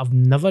Twitter that I've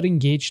never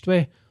engaged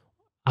with.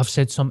 I've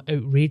said some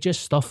outrageous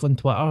stuff on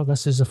Twitter.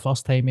 This is the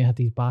first time he had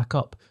his back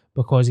up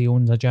because he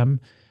owns a gym.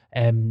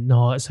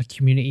 No, it's a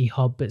community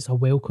hub. It's a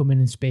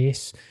welcoming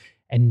space.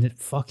 And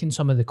fucking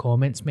some of the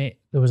comments, mate,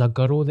 there was a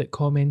girl that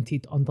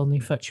commented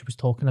underneath it. She was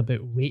talking about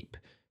rape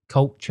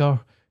culture.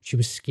 She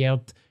was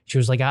scared. She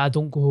was like, I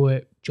don't go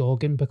out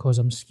jogging because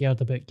I'm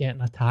scared about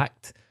getting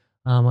attacked.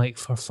 And I'm like,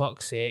 for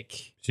fuck's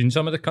sake. Seen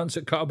some of the cunts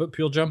that cut about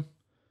Pure Gym?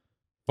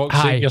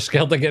 Fuck's sake, you're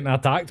scared of getting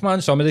attacked,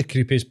 man. Some of the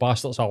creepiest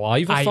bastards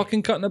alive are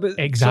fucking cutting about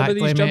some of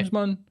these gyms,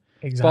 man.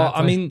 Exactly. But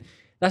I mean,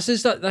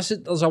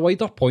 there's a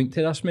wider point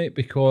to this, mate,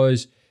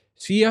 because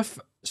see if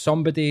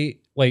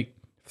somebody, like,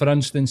 for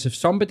instance, if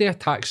somebody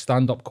attacks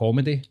stand-up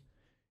comedy,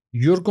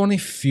 you're going to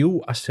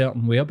feel a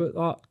certain way about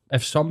that.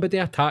 If somebody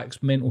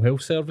attacks mental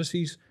health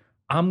services,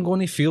 I'm going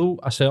to feel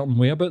a certain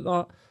way about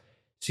that.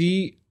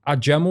 See, a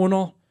gym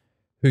owner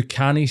who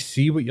can't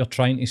see what you're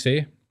trying to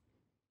say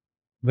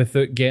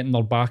without getting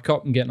their back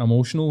up and getting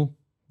emotional,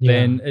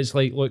 then it's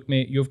like, look,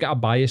 mate, you've got a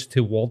bias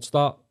towards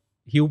that.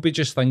 He'll be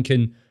just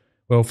thinking,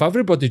 well, if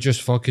everybody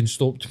just fucking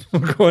stopped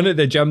going to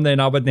the gym,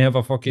 then I wouldn't have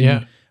a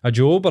fucking a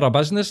job or a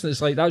business. And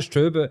it's like, that's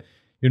true, but,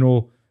 you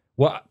know,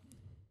 what...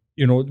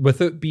 You know,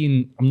 without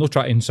being... I'm not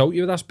trying to insult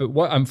you with this, but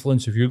what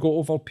influence have you got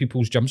over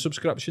people's gym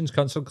subscriptions?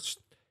 Cancel? Just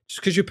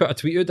because you put a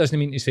tweet out doesn't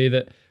mean to say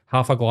that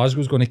half of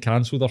Glasgow's going to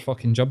cancel their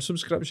fucking gym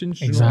subscriptions.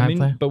 Do you know what I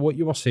mean? But what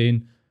you were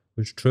saying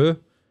was true.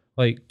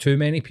 Like, too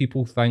many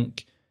people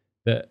think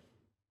that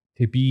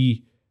to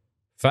be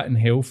fit and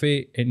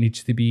healthy, it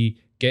needs to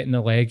be getting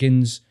the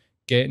leggings,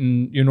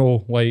 getting, you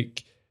know,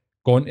 like,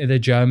 going to the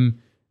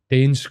gym,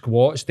 doing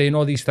squats, doing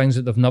all these things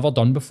that they've never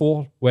done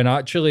before, when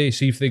actually,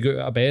 see if they got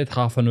out of bed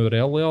half an hour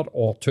earlier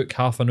or took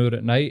half an hour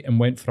at night and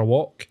went for a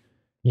walk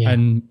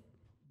and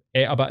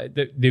ate a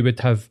bit, they would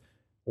have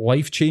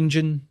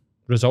life-changing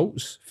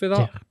results for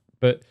that. Yeah.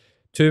 But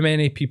too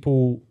many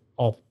people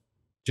are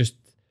just,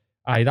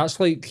 that's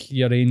like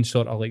your own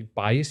sort of like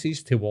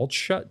biases towards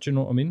shit, do you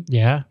know what I mean?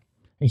 Yeah.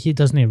 And he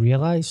doesn't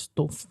realise,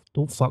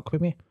 don't fuck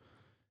with me.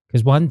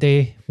 Because one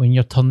day, when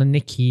you're turning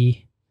the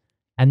key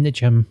in the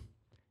gym,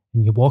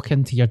 and you walk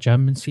into your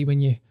gym and see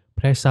when you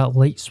press that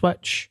light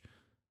switch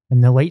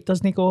and the light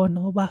doesn't go on,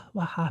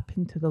 what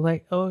happened to the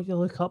light? Oh, you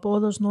look up,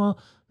 there's no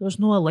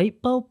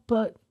light bulb,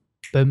 but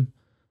boom,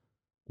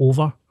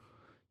 over.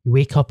 You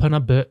wake up in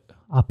a boot,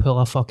 I pull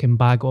a fucking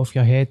bag off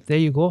your head. There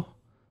you go.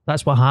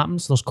 That's what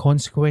happens. There's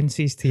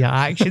consequences to your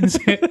actions.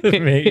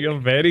 Mate, you're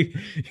very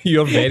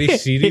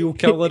serial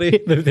killer-y.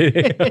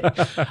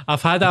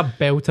 I've had a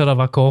belter of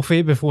a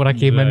coffee before I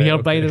came in here,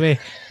 by the way.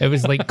 It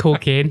was like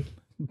cocaine.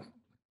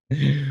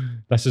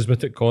 This is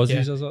what it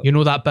causes, is it? You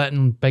know that bit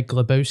in Big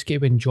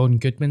Lebowski when John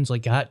Goodman's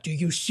like, do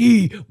you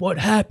see what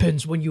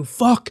happens when you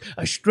fuck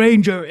a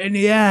stranger in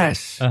the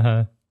ass?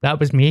 Uh-huh. That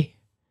was me.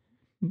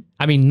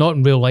 I mean, not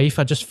in real life.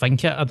 I just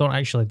think it. I don't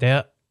actually do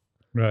it.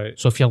 Right.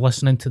 So if you're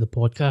listening to the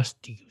podcast,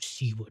 do you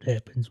see what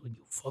happens when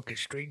you fuck a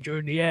stranger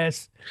in the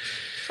ass?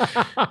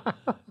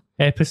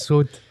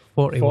 Episode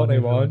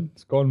 41.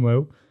 It's gone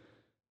well.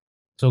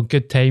 So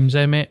good times,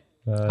 mate.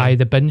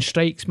 The bin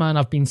strikes, man.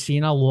 I've been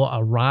seeing a lot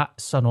of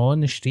rats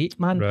on the street,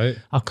 man. Right.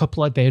 A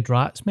couple of dead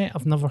rats, mate.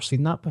 I've never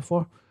seen that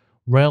before.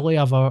 Rarely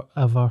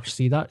ever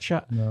see that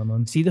shit. No,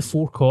 man. See the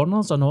Four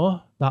Corners, I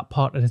know, that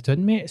part of the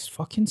town, mate. It's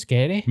fucking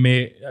scary.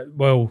 Mate,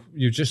 well,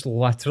 you just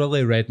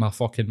literally read my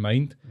fucking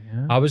mind.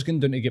 Yeah. I was going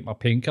down to get my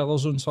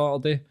painkillers on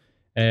Saturday,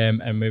 and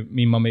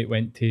me and my mate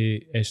went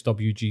to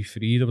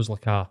SWG3. There was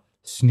like a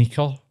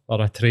sneaker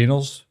or a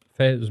trainers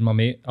fest. It was my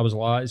mate. I was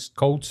like, it's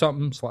called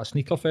something. It's like a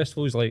sneaker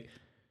festival. He's like,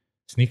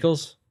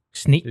 sneakers?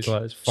 He's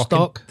like, it's fucking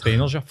stock.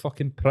 Trainers, you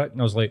fucking prick.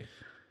 And I was like,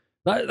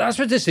 that's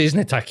what this is in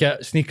the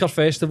ticket. Sneaker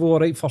festival, all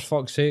right, for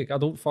fuck's sake. I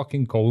don't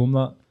fucking call them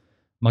that.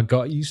 My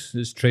gutties,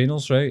 it's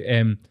trainers, right?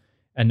 And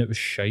it was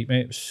shite,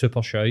 mate. It was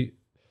super shite.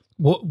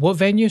 What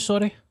venue,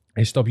 sorry?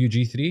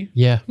 SWG3.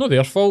 Yeah. Not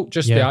their fault,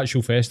 just the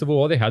actual festival.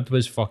 All they had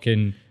was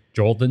fucking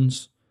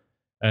Jordans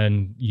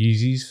and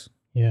Yeezys.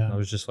 Yeah. And I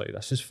was just like,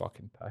 this is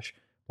fucking pish.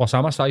 Plus,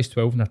 I'm a size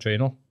 12 in a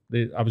trainer.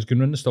 I was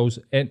going around the stalls.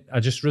 I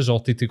just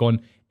resorted to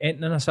going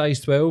entering in a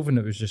size 12, and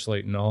it was just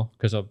like, no,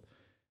 because I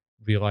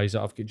realised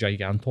that I've got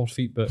gigantor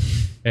feet. But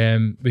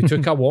we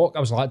took a walk. I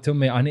was like, tell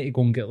me, I need to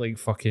go and get like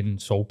fucking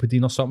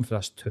Solpadeine or something for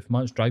this tooth,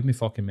 man. It's driving me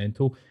fucking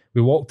mental.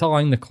 We walked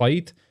along the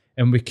Clyde,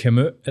 and we came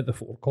out at the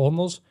Four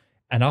Corners,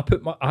 and I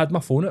had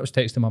my phone. I was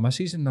texting my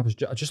missus, and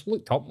I just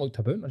looked up, looked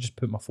about, and I just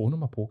put my phone in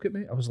my pocket,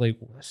 mate. I was like,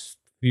 this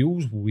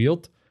feels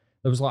weird.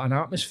 There was like an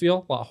atmosphere,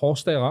 like a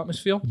hostile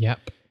atmosphere. Yep.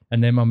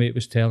 And then my mate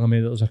was telling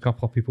me that there's a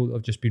couple of people that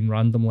have just been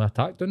randomly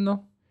attacked down there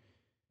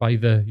by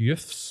the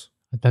youths.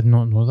 I did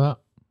not know that.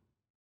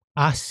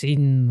 I see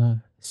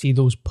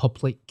those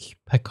public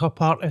pickup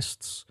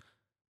artists.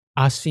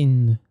 I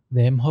seen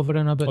them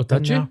hovering about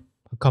down there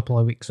a couple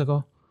of weeks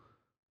ago.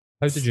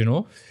 How did you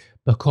know?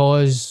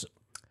 Because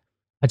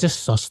I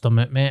just sussed them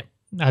out, mate.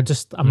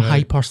 I'm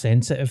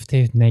hypersensitive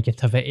to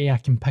negativity. I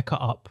can pick it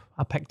up.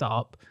 I picked it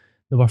up.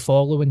 They were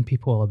following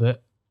people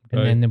about,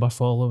 and then they were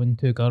following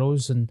two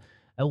girls, and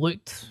It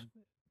looked,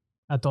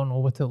 I don't know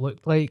what it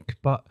looked like,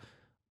 but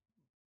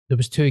there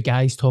was two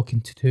guys talking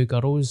to two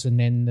girls, and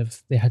then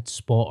they had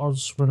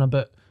spotters run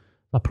about.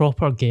 A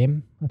proper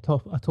game, a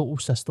total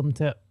system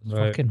to it. It's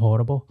Right. fucking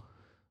horrible.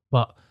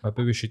 But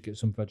Maybe we should get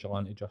some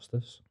vigilante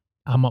justice.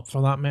 I'm up for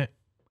that, mate.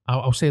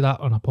 I'll say that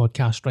on a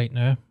podcast right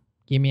now.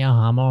 Give me a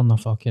hammer and a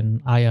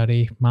fucking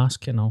IRA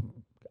mask, and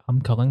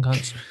I'm killing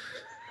cunts.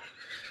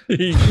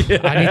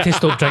 I need to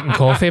stop drinking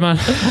coffee, man.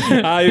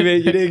 Aye,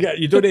 mate,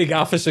 you don't need to get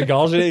half a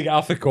cigars, you need to get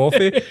half a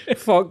coffee.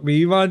 Fuck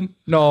me, man.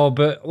 No,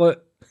 but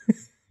look,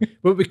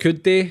 what we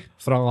could do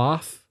for a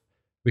laugh,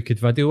 we could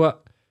video it,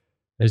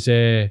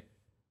 is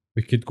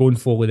we could go and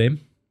follow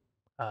them.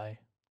 Aye.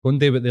 Go and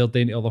do what they're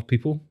doing to other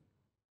people.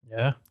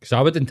 Yeah. Because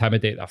I would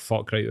intimidate the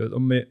fuck right out of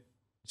them, mate.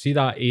 See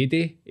that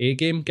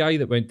A-game guy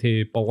that went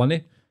to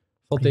Berlin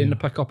for doing the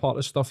pick-up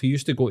artist stuff? He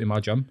used to go to my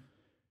gym.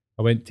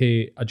 I went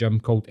to a gym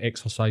called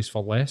Exercise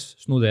for Less.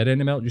 It's not there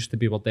anymore. It used to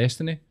be where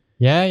Destiny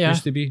Yeah.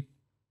 used to be.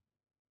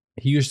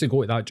 He used to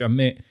go to that gym,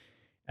 mate,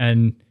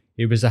 and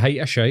he was a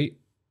height of shite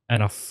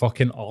and a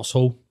fucking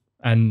arsehole.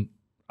 And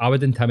I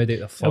would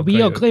intimidate the fuck A wee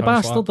right out of ugly cunts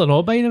bastard like that. or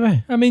not, by the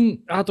way. I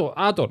mean, I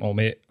don't know,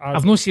 mate.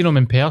 I've not seen him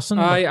in person.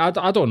 but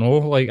I don't know.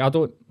 Like,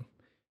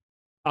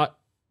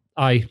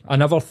 I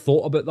never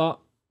thought about that.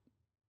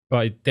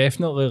 But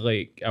definitely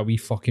like a wee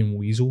fucking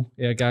weasel,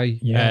 guy.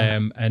 Yeah.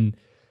 And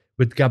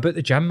would go about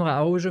the gym. Like, I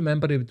always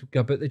remember he would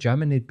go about the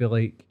gym and he'd be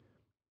like,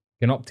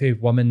 going up to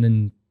women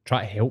and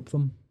try to help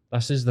them.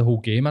 This is the whole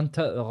game, isn't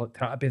it? They're like,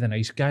 try to be the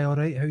nice guy, all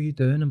right, how you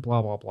doing? And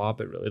blah, blah, blah.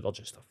 But really, they're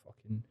just a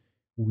fucking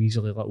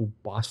weaselly little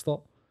bastard.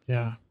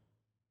 Yeah.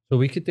 So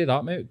we could do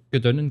that, mate. Go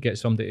down and get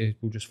somebody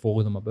who'll just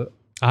follow them about.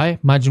 Aye,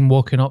 imagine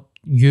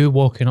you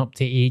walking up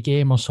to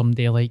A-Game or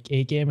somebody like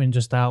A-Game and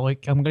just that,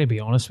 like, I'm going to be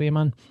honest with you,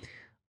 man.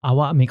 I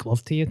want to make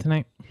love to you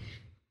tonight.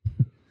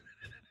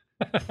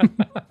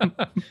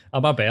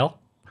 I'm a bell.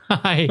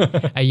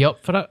 Aye, are you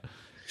up for it?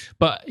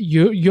 But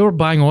you're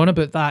bang on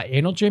about that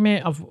energy,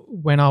 mate.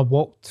 When I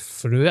walked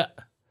through it,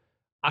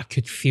 I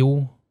could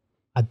feel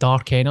a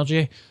dark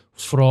energy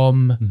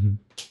from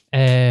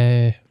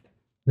the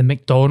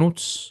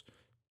McDonald's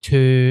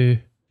to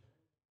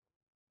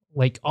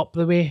like up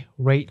the way,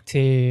 right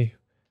to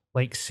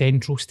like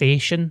Central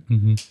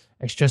Station.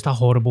 It's just a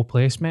horrible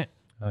place, mate.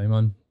 Aye,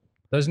 man.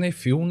 Doesn't it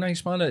feel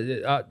nice, man?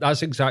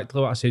 That's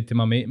exactly what I said to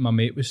my mate. My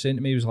mate was saying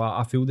to me, he was like,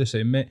 I feel the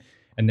same, mate.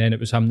 And then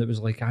it was him that was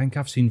like, I think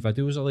I've seen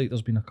videos of like,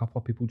 there's been a couple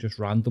of people just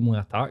randomly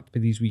attacked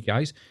by these wee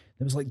guys.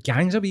 It was like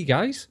gangs of wee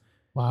guys.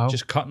 Wow.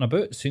 Just cutting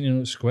about, sitting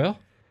in a square.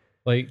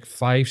 Like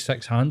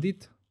 5-6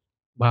 handed.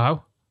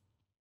 Wow.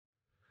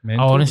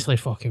 Mental. I honestly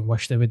fucking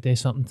wish they would do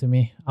something to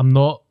me. I'm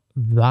not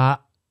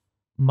that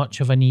much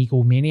of an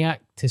egomaniac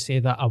to say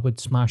that I would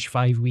smash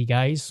 5 wee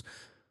guys.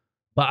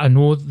 But I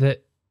know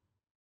that,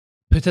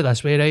 put it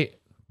this way, right?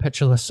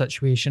 Picture this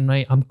situation,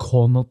 right? I'm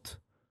cornered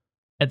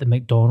at the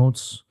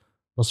McDonald's.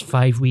 There's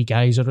 5 wee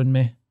guys around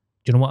me. Do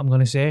you know what I'm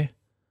going to say?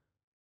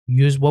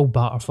 Yous will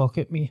batterfuck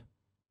at me.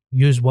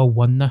 Yous will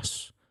win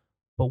this.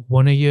 But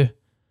one of you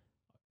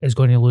is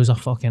going to lose a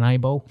fucking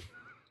eyeball.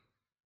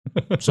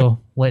 So,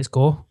 let's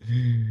go.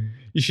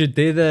 You should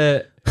do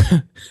the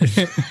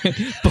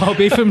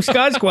Bobby from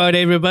Scott Squad,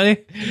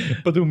 everybody.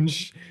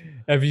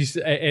 Have you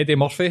Eddie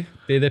Murphy?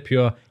 Do the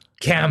pure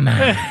come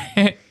on.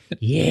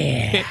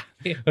 Yeah.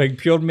 Like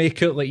pure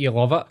make it like you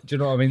love it. Do you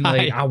know what I mean?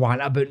 Like, Aye. I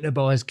want about the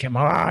boys, come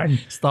on.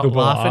 Start They'll be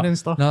like laughing that. and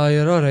stuff. No,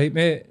 you're alright,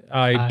 mate.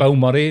 Aye, Bill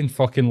Murray and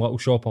fucking Little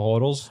Shop of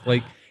Horrors.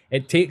 Like,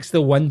 it takes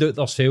the wind out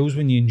their sails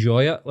when you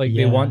enjoy it. Like,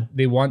 Yeah.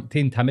 they want to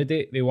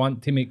intimidate, they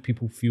want to make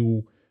people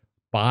feel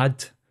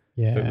bad.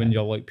 Yeah. But when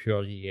you're like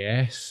pure,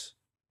 yes.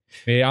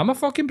 Hey, I'm a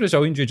fucking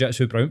Brazilian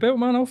Jiu-Jitsu brown belt,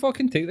 man. I'll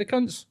fucking take the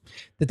cunts.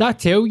 Did I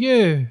tell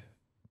you?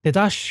 Did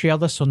I share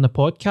this on the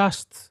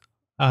podcast?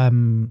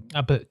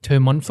 About 2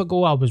 months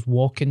ago, I was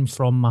walking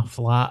from my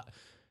flat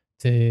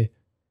to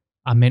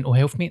a mental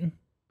health meeting,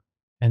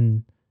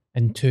 and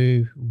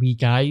 2 wee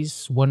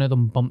guys, one of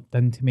them bumped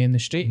into me in the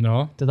street.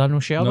 No. Did I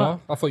not share that?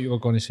 No, I thought you were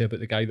going to say about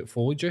the guy that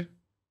followed you.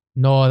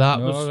 No, that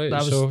No, was right,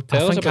 that was. so tell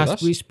I us think about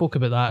this. we spoke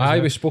about that. as Aye,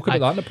 well. we spoke about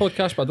that in the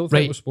podcast, but I don't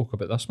Right. think we spoke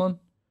about this one.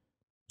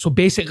 So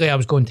basically, I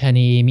was going to an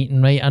AA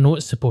meeting, right? I know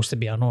it's supposed to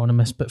be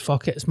anonymous, but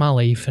fuck it, it's my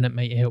life and it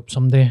might help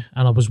someday.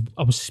 And I was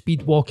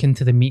speed walking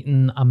to the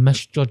meeting. I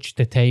misjudged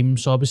the time,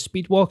 so I was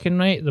speed walking,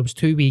 right? There was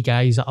 2 wee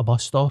guys at a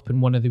bus stop, and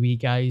one of the wee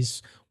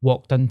guys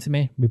walked into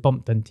me. We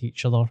bumped into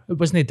each other. It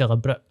wasn't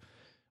deliberate,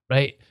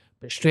 right?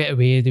 But straight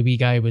away, the wee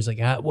guy was like,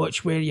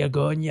 watch where you're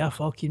going, you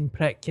fucking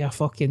prick, you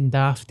fucking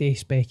dafty,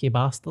 specky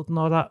bastard, and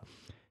all that.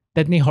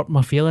 Didn't hurt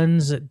my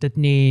feelings. It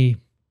didn't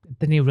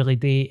really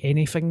do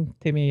anything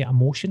to me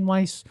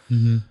emotion-wise.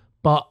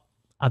 But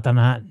I done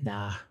that.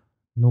 Nah,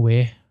 no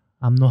way.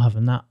 I'm not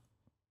having that.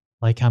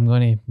 Like, I'm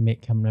going to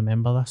make him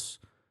remember this.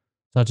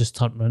 So I just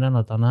turned around and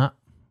I done that.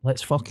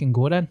 Let's fucking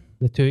go then,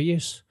 the 2 of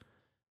yous.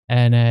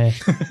 And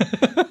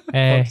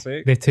Fuck's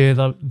sake. the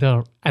 2,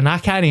 they're... And I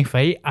can't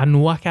fight. I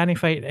know I can't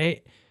fight,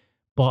 right?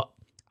 But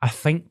I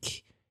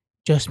think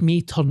just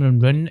me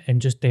turning around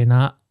and just doing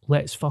that,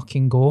 let's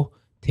fucking go,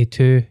 to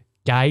 2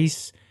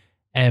 guys,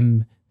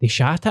 they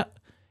shat it.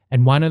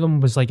 And one of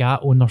them was like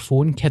on their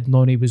phone, kidding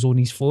on he was on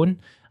his phone.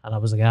 And I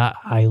was like,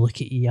 aye,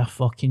 look at you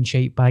fucking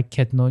shite bag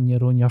kidding on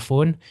your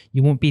phone.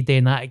 You won't be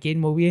doing that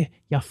again, will you?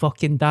 You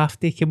fucking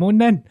dafty, come on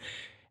then.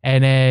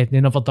 And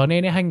they never done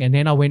anything. And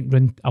then I went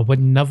round, I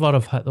would never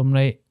have hit them,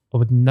 right? I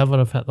would never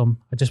have hit them.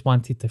 I just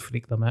wanted to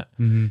freak them out.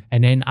 Mm-hmm.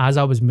 And then as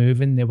I was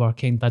moving, they were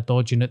kind of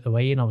dodging out the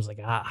way. And I was like,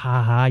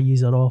 ha,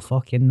 yous are all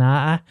fucking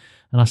that.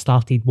 And I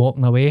started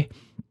walking away.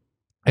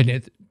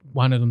 And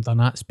one of them done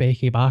that,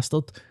 specky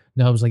bastard.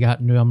 And I was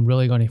like, no, I'm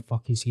really going to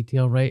fuck his head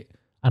here, right?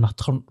 And I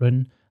turned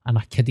round and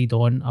I kidded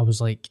on. I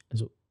was like,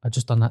 I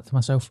just done that to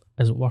myself.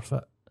 Is it worth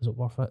it? Is it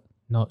worth it?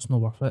 No, it's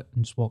not worth it.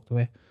 And just walked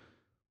away.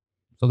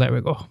 So there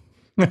we go.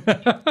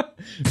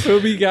 For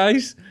me,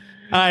 guys.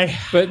 Aye.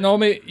 But no,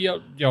 mate,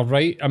 you're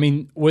right. I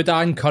mean, would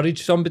I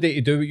encourage somebody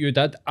to do what you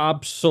did?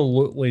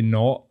 Absolutely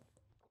not.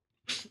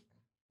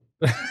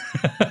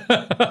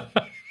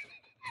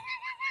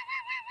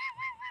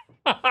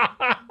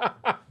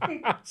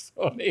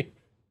 Sorry.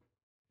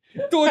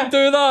 Don't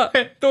do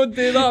that. Don't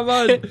do that,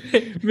 man.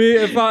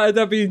 Mate,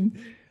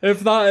 if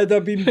that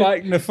had been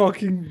back in the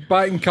fucking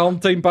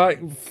Carlton back,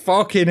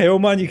 fucking hell,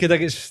 man, you could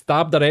have got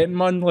stabbed or anything,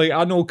 man. Like,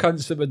 I know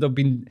cunts that would have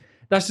been.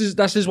 This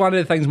is one of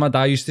the things my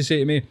dad used to say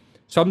to me.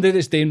 Somebody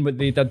that's doing what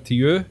they did to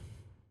you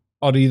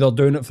are either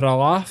doing it for a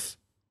laugh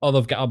or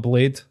they've got a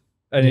blade.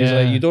 And he's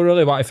like, you don't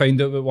really want to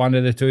find out what one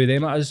of the two of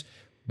them it is.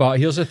 But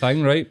here's the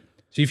thing, right?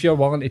 See if you're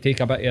willing to take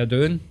a bit of a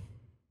doing.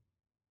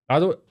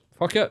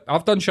 Fuck it.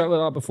 I've done shit like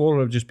that before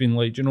where I've just been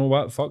like, do you know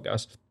what? Fuck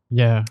this.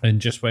 Yeah. And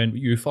just went,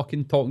 you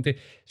fucking talking to.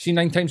 See,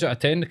 9 times out of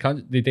 10,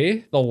 the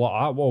day, they're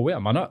like, well, wait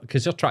a minute,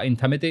 because they're trying to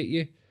intimidate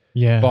you.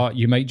 Yeah. But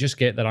you might just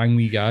get the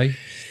angry guy.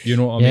 You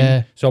know what I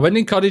mean? So I wouldn't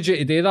encourage you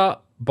to do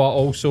that, but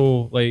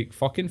also, like,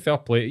 fucking fair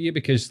play to you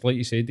because, like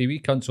you said, the wee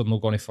cunts are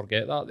not going to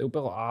forget that. They'll be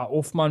like,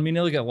 off, man, we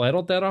nearly get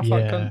lettered there,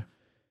 fat cunt.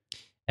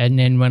 And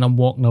then when I'm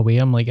walking away,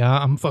 I'm like,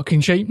 I'm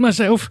fucking shiting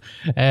myself.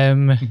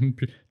 Turn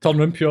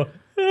around pure.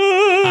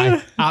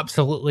 I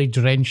absolutely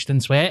drenched in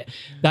sweat.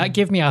 That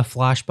gave me a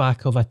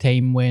flashback of a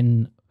time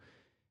when,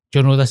 do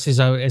you know,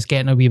 it's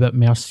getting a wee bit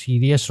more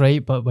serious,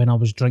 right? But when I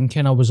was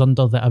drinking, I was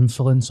under the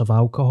influence of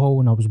alcohol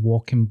and I was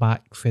walking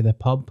back for the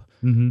pub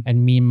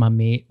and me and my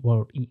mate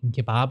were eating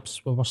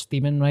kebabs. We were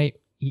steaming, right?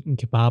 Eating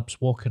kebabs,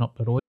 walking up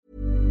the road.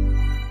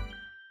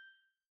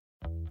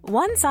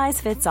 One size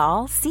fits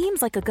all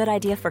seems like a good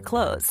idea for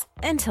clothes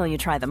until you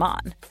try them on.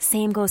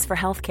 Same goes for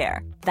healthcare.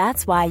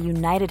 That's why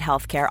United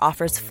Healthcare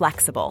offers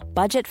flexible,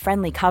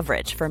 budget-friendly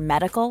coverage for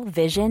medical,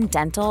 vision,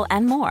 dental,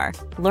 and more.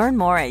 Learn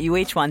more at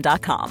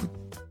uh1.com.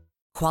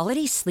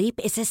 Quality sleep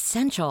is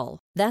essential.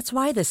 That's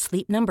why the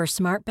Sleep Number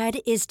Smart Bed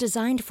is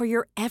designed for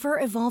your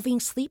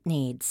ever-evolving sleep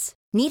needs.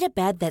 Need a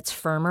bed that's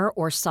firmer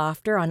or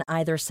softer on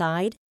either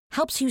side?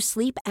 Helps you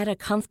sleep at a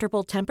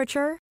comfortable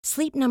temperature?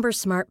 Sleep Number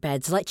Smart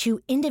Beds let you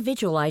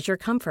individualize your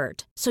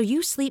comfort so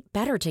you sleep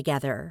better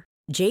together.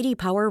 J.D.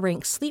 Power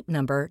ranks Sleep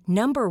Number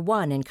number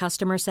 1 in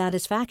customer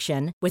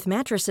satisfaction with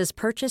mattresses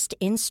purchased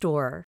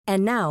in-store.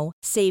 And now,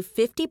 save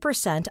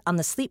 50% on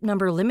the Sleep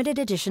Number Limited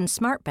Edition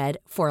Smart Bed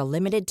for a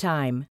limited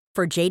time.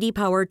 For J.D.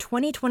 Power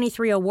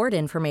 2023 award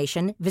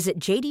information, visit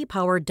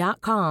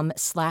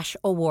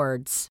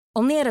jdpower.com/awards.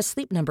 Only at a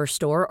Sleep Number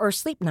store or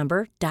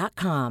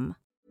sleepnumber.com.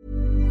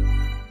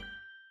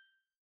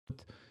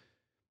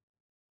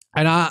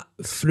 And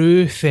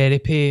through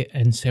therapy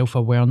and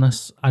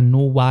self-awareness, I know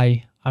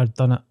why I've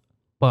done it.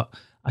 But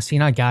I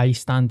seen a guy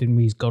standing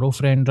with his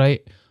girlfriend,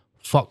 right?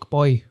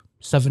 Fuckboy,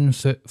 7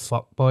 foot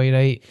fuckboy,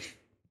 right?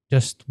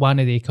 Just one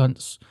of the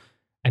cunts.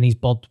 And his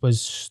bird was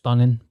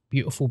stunning.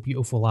 Beautiful,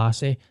 beautiful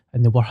lassie.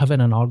 And they were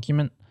having an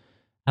argument.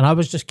 And I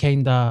was just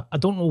kind of, I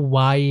don't know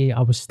why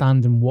I was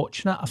standing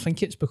watching it. I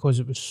think it's because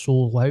it was so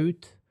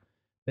loud.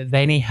 But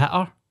then he hit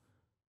her.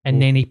 And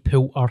then he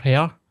pulled her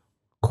hair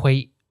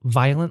quite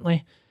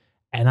violently.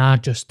 And I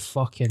just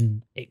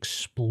fucking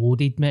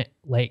exploded, mate.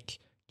 Like,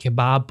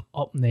 kebab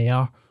up in the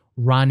air,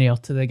 ran here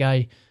to the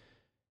guy.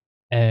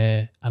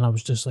 And I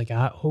was just like,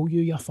 oh,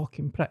 you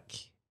fucking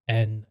prick.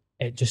 And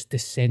it just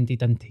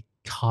descended into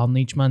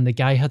carnage, man. The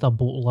guy had a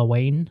bottle of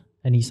wine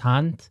in his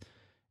hand.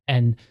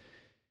 And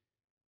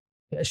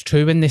it's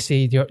true when they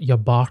say your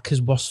bark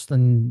is worse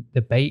than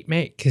the bite,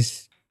 mate,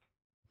 because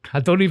I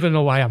don't even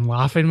know why I'm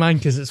laughing, man,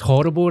 because it's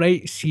horrible,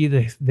 right? See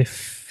the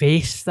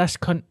face, this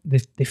cunt,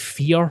 the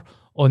fear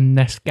on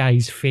this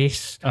guy's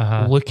face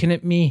looking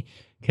at me,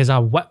 because I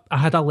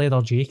had a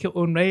leather jacket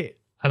on, right?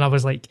 And I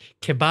was like,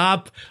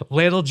 kebab,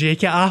 leather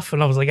jacket off.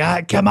 And I was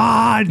like, come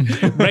on.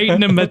 Right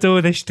in the middle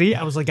of the street.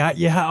 I was like,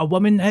 you hit a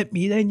woman, hit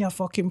me then, you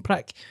fucking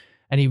prick.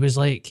 And he was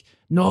like,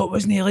 no, it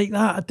wasn't like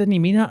that. I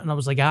didn't mean it. And I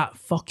was like,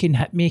 fucking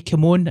hit me,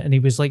 come on. And he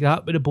was like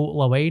that with a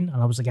bottle of wine.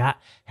 And I was like,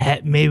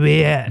 hit me with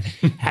it.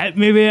 Hit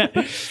me with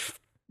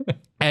it.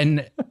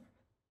 And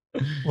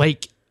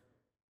like,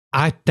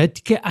 I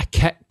did get a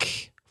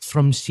kick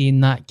from seeing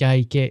that guy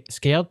get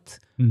scared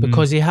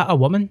because he hit a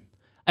woman.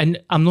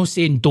 And I'm not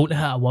saying don't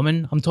hit a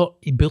woman. I'm talking,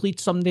 he bullied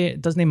somebody.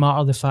 It doesn't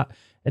matter the fact.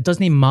 It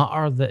doesn't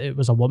matter that it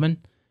was a woman.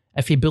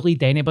 If he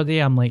bullied anybody,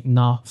 I'm like,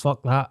 nah,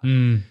 fuck that.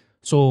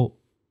 So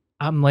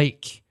I'm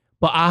like,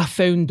 but I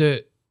found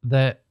out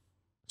that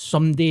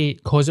someday,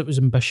 because it was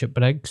in Bishop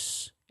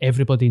Briggs,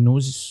 everybody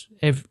knows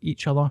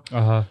each other.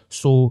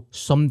 So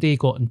somebody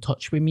got in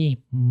touch with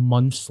me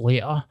months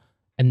later,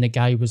 and the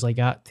guy was like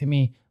that to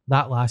me.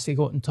 That lassie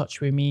got in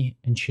touch with me,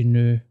 and she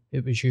knew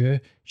it was you.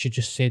 She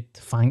just said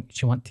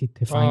she wanted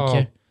to thank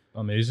you.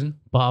 Amazing.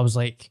 But I was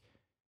like,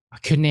 I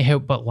couldn't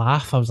help but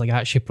laugh. I was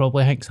like, she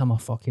probably thinks I'm a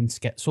fucking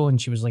schizo.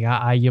 And she was like,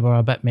 aye, you were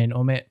a bit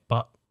mental, mate,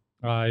 but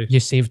you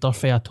saved her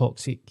from a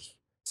toxic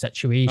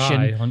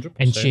situation. Aye, 100%.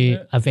 And she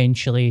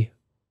eventually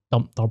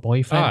dumped her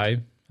boyfriend.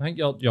 Aye, I think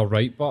you're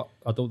right, but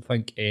I don't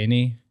think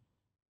any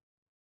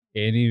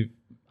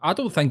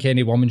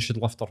woman should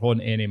lift her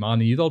on any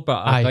man either.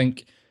 But I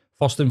think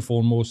first and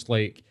foremost,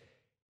 like,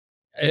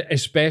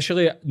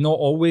 especially it's not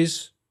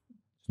always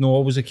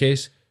the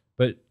case,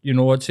 but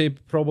I'd say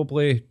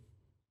probably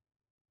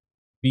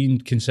being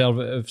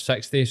conservative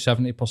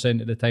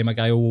 60-70% of the time a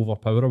guy will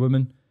overpower a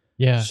woman.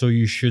 Yeah. So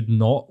you should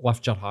not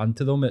lift your hand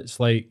to them. It's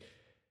like,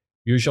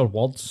 use your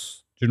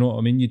words. Do you know what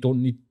I mean? You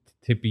don't need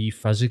to be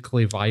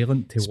physically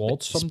violent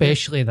towards somebody.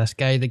 Especially this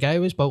guy. The guy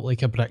was built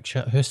like a brick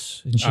shit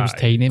house, and she was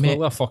tiny, mate.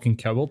 Clearly a fucking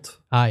coward.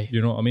 Aye.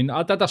 You know what I mean?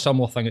 I did a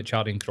similar thing at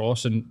Charing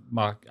Cross, and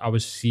I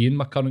was seeing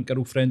my current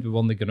girlfriend, we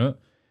weren't going out,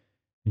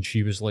 and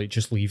she was like,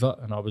 just leave it.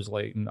 And I was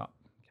like, nah,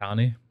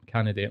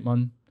 can't date,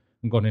 man.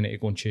 I'm going to need to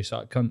go and chase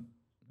that cunt.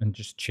 And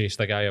just chase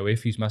the guy away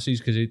for his missus,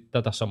 because he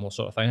did a similar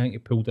sort of thing. I think he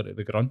pulled her at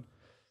the grunt.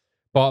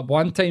 But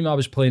one time I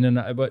was playing, and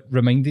it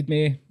reminded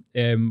me,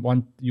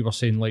 one you were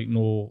saying like,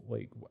 no,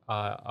 like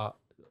a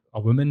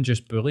woman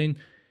just bullying.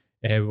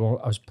 I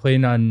was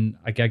playing on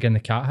a gig in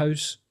the Cat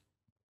House,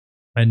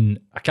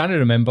 and I can't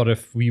remember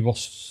if we were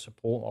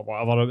support or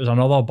whatever. It was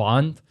another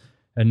band,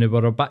 and they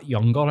were a bit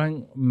younger. I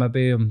think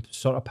maybe I'm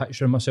sort of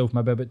picturing myself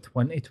maybe about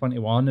 20,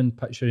 21, and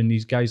picturing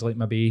these guys like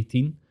maybe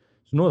 18,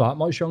 so not that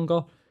much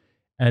younger.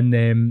 And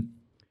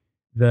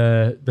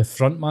the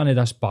front man of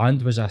this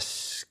band was a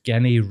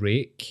skinny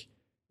rake,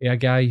 a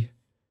guy,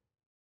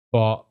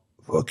 but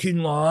fucking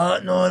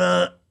like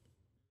that,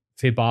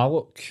 for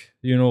Ballock,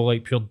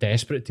 like pure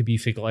desperate to be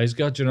for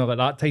Glasgow, like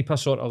that type of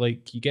sort of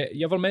like,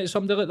 you ever met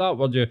somebody like that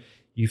where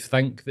you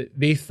think that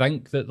they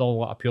think that they're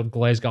like a pure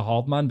Glasgow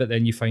hard man, but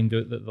then you find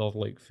out that they're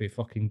like for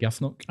fucking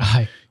Giffnock.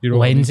 Aye,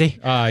 Lindsay.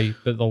 Aye,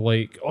 but they're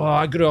like,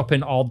 I grew up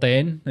in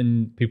Ardennes,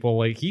 and people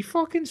are like, he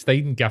fucking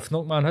stayed in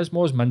Giffnock, man. His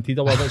mom's minted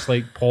a lot. It's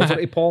like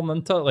poverty porn,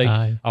 isn't it? Like,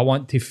 aye. I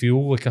want to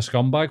feel like a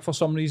scumbag for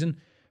some reason.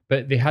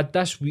 But they had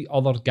this wee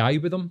other guy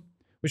with them,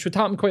 which would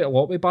happen quite a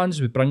lot with bands.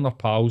 Would bring their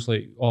pals,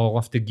 like,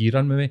 lift the gear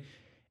in with me.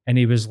 And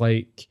he was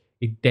like,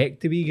 he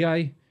decked the wee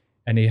guy,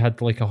 and he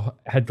had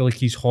like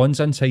his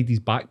horns inside his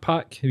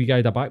backpack. The wee guy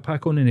had a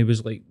backpack on, and he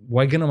was like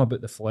wigging him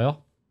about the flare.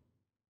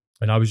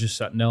 And I was just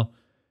sitting there, and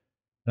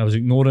I was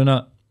ignoring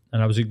it,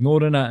 and I was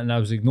ignoring it, and I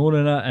was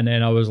ignoring it, and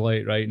then I was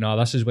like, right, no,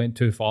 this has went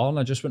too far, and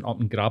I just went up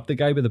and grabbed the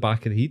guy with the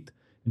back of the head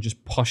and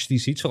just pushed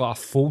his head, so like I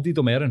folded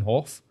him in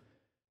half.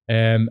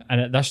 And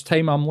at this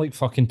time, I'm like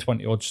fucking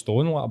 20 odd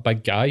stone, like a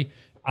big guy,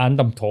 and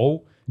I'm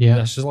tall. Yeah.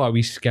 This is like a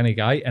wee skinny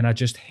guy, and I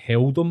just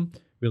held him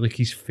with like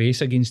his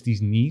face against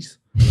his knees.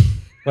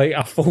 Like,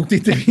 I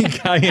folded the wee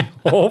guy in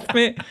half,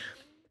 mate.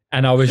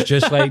 And I was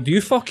just like, do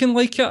you fucking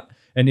like it?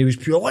 And he was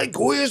pure, like,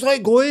 go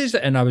is.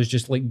 And I was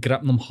just like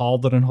gripping him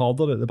harder and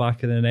harder at the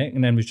back of the neck,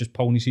 and then was just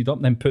pulling his head up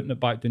and then putting it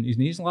back down to his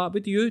knees. Like,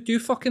 but do you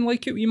fucking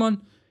like it, wee man?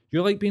 Do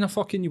you like being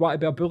you want to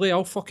be a bully?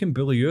 I'll fucking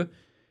bully you.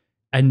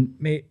 And,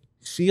 mate,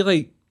 see,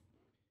 like,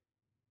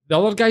 the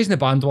other guys in the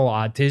band were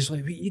like, he's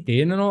like, what you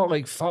doing and all?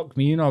 Like, fuck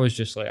me. And I was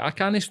just like, I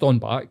can't stand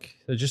back.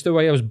 Just the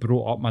way I was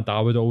brought up, my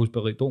dad would always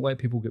be like, don't let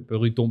people get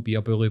bullied, don't be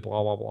a bully,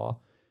 blah, blah, blah.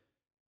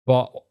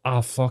 But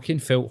I fucking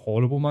felt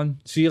horrible,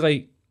 man. See,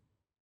 like,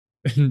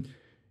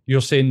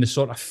 you're saying the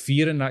sort of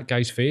fear in that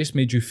guy's face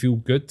made you feel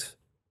good.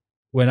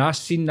 When I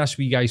seen this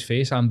wee guy's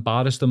face, I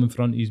embarrassed him in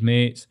front of his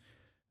mates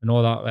and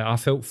all that. Like, I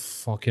felt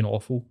fucking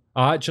awful.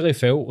 I actually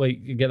felt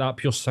like you get that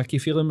pure sicky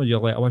feeling where you're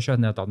like, I wish I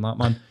hadn't done that,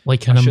 man.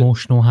 Like an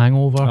emotional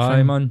hangover.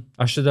 Aye, man.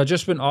 I should have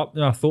just went up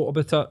and I thought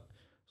about it.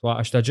 So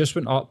I should have just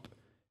went up,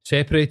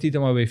 separated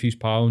him away from his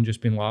pal and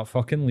just been like,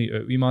 fucking leave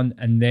it, wee man.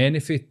 And then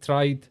if he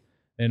tried,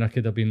 then I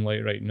could have been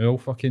like, right, now I'll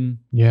fucking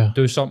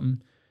do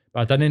something. But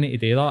I didn't need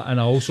to do that. And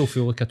I also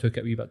feel like I took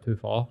it a wee bit too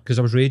far because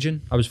I was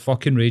raging. I was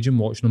fucking raging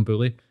watching him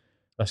bully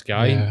this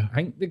guy. Yeah. I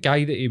think the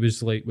guy that he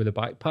was like with a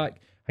backpack,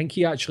 I think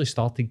he actually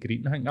started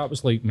greeting. I think that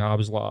was like, I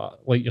was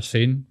like you're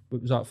saying,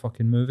 what was that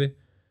fucking movie?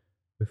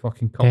 With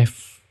fucking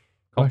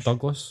Kirk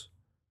Douglas.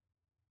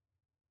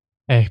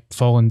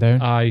 Falling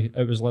down. Aye,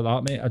 it was like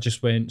that, mate. I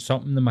just went,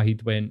 something in my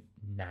head went,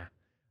 nah.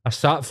 I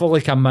sat for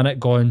like a minute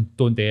going,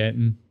 don't do it.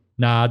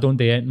 Nah, don't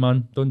do it,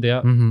 man. Don't do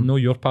it. Mm-hmm. No,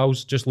 your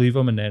pals, just leave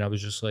them. And then I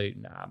was just like,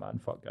 nah, man,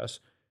 fuck this.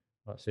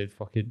 I said,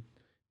 fucking,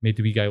 made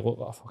the wee guy look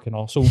like a fucking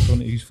arsehole in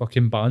front of his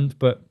fucking band,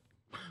 but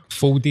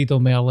folded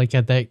him out like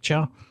a deck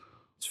chair.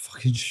 It's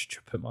fucking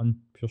stupid, man.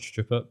 Pure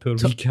stupid. Poor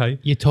wee guy.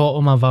 You taught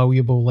him a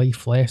valuable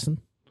life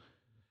lesson.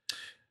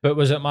 But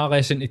was it my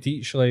lesson to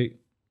teach? Like,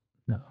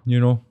 No. You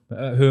know,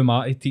 who am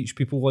I to teach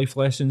people life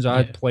lessons? I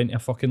Yeah. had plenty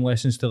of fucking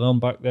lessons to learn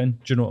back then.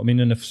 Do you know what I mean?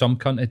 And if some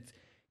cunt had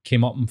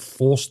came up and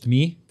forced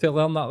me to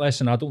learn that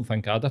lesson, I don't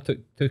think I'd have took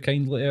too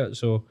kindly to it.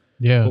 So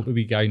I Yeah. hope the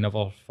wee guy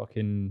never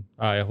fucking...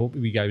 I hope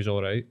the wee guy was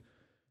all right.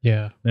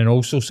 Yeah. And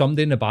also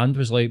somebody in the band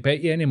was like,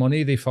 bet you any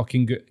money they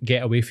fucking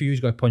get away for you.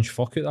 You got to punch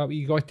fuck out that wee.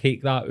 You got to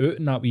take that out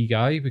in that wee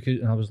guy.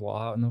 And I was like,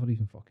 I never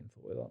even fucking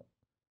thought of that.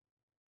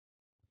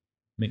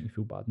 Make me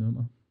feel bad now,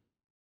 man.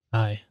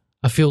 Aye.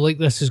 I feel like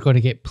this is going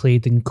to get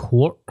played in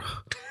court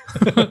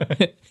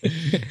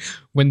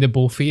when the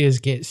both of yous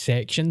get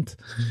sectioned.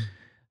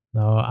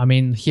 No, I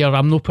mean, here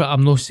I'm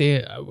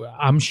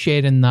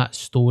sharing that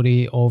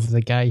story of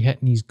the guy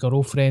hitting his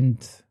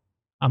girlfriend.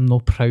 I'm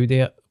not proud of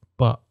it,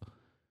 but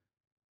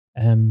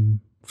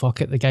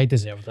fuck it, the guy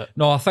deserved it.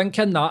 No, I think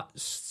in that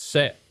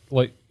set,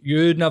 like,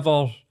 you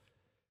never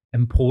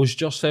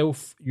imposed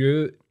yourself.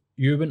 You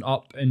went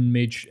up and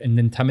and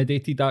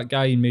intimidated that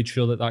guy and made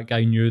sure that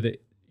guy knew that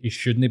he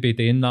shouldn't be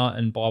doing that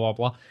and blah blah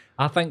blah.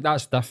 I think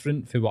that's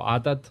different for what I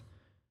did.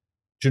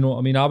 Do you know what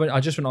I mean? I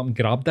just went up and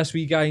grabbed this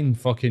wee guy and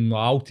fucking,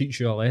 I'll teach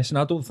you a lesson.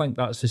 I don't think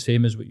that's the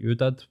same as what you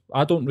did.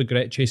 I don't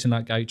regret chasing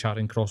that guy at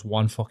Charing Cross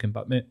one fucking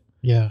bit, mate.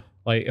 Yeah.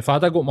 Like, if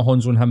I'd have got my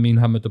hands on him, me and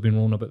him would have been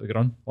rolling about the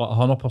ground. Like,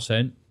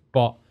 100%.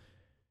 But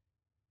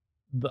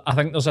I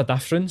think there's a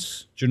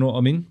difference. Do you know what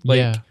I mean? Like,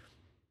 yeah.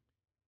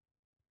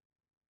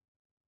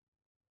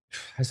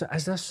 Is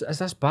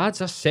this bad? Is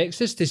this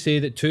sexist to say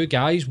that two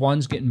guys,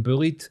 one's getting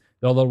bullied,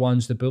 the other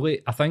one's the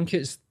bully? I think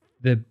it's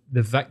the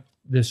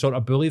sort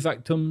of bully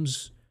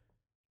victims'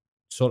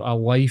 sort of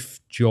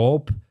life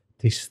job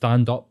to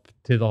stand up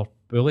to their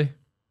bully.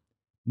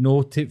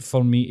 No tip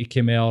for me to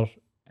come here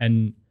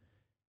and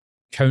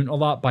counter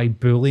that by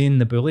bullying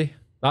the bully.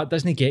 That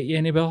doesn't get you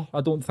anywhere.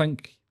 I don't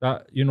think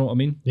that, you know what I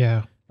mean?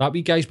 Yeah. That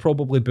wee guy's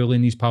probably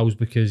bullying his pals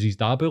because his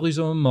dad bullies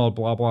him or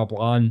blah, blah,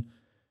 blah. And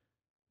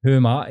who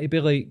am I to be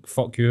like,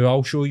 fuck you,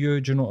 I'll show you,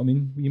 do you know what I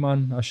mean, wee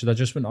man? I should have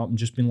just went up and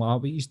just been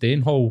like, what he's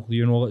doing, Hull,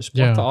 you know, let's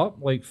split it up,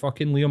 like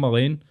fucking Liam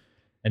Lane.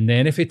 And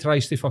then if he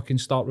tries to fucking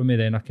start with me,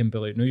 then I can be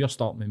like, no, you're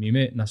starting with me,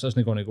 mate, and this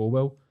isn't going to go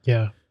well.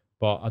 Yeah.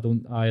 But I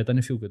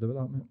didn't feel good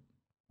about that, mate.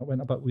 That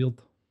went a bit weird.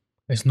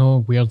 It's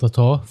not weird at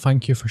all.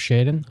 Thank you for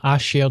sharing. I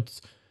shared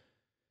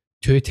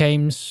 2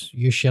 times.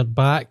 You shared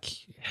back.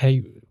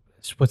 Hey,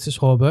 what's this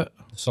all about?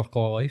 The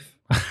circle of life.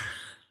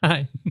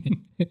 Aye.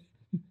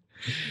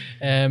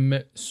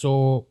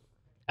 So,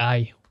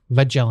 aye,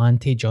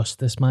 vigilante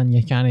justice, man.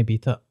 You can't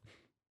beat it.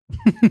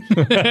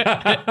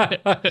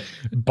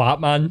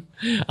 Batman.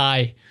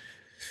 Aye.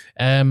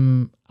 I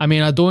mean,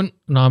 I'm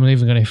not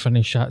even going to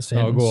finish that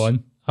sentence. Oh, go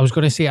on. I was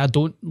going to say, I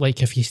don't,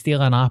 like, if you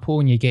steal an apple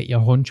and you get your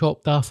horn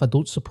chopped off, I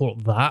don't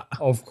support that.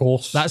 Of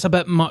course. That's a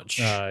bit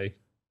much. Aye.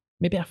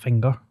 Maybe a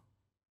finger.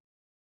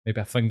 Maybe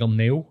a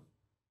fingernail.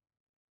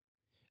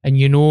 And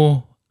you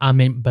know, I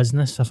meant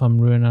business if I'm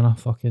ruining a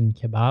fucking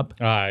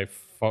kebab. Aye,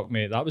 fuck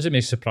mate. That was the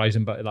most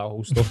surprising bit of that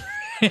whole stuff.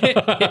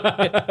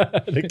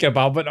 The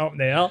kebab went up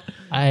there.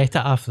 I ate it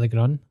after the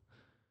grun.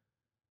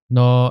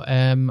 No,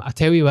 I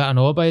tell you what I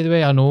know, by the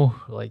way. I know,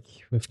 like,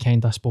 we've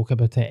kind of spoke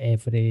about it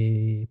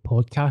every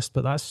podcast,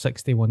 but that's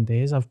 61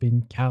 days I've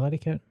been calorie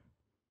counting.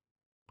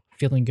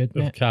 Feeling good,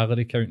 mate.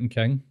 Calorie counting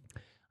king.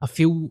 I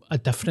feel a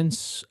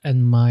difference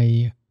in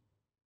my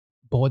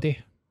body.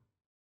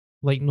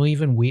 Like, not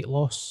even weight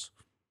loss.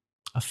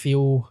 I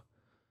feel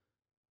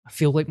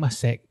like my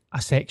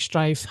sex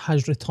drive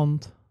has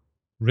returned.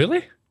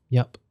 Really?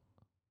 Yep.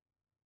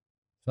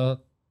 So,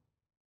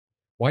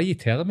 why are you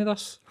telling me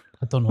this?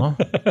 I don't know.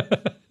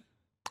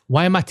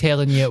 Why am I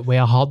telling you it with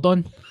a hard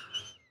on?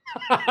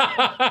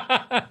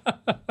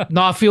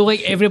 No, I feel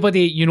like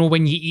everybody, you know,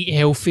 when you eat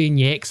healthy and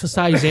you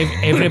exercise,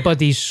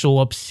 everybody's so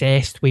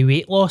obsessed with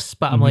weight loss.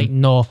 But I'm like,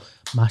 no,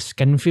 my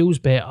skin feels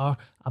better.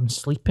 I'm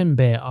sleeping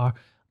better.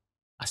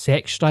 A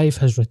sex drive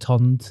has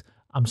returned.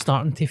 I'm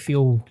starting to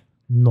feel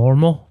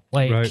normal.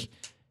 Like, right.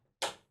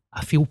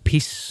 I feel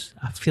peace.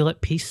 I feel at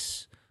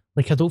peace.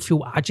 Like, I don't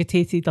feel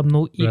agitated. I'm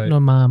not eating Right.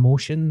 on my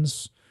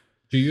emotions.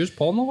 Do you use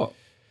porn a lot?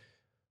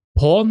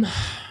 Porn?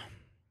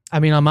 I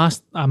mean, I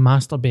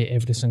masturbate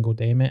every single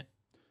day, mate.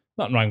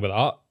 Nothing wrong with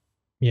that.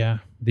 Yeah,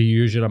 Do you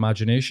use your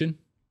imagination?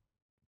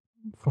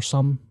 for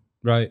some.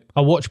 Right,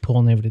 I watch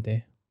porn every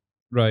day.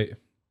 right.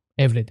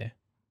 Every day.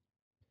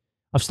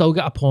 I've still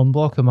got a porn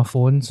block on my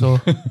phone, so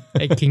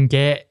it can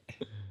get,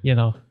 you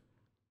know,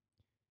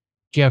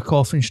 jerk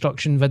off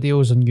instruction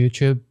videos on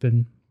YouTube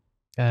and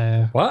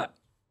What?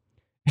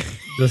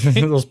 There's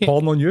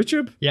porn on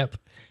YouTube? yep.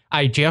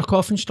 Aye, jerk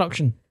off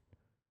instruction.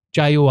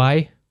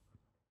 JOI.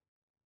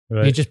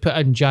 Right. You just put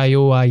in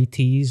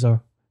JOITs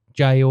or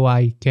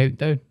JOI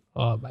countdown.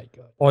 Oh my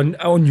god.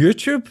 On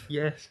YouTube?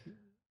 Yes.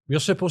 We're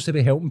supposed to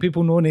be helping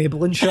people, no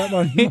enabling shit,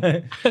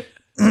 man.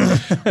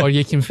 Or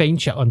you can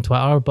find shit on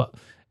Twitter, but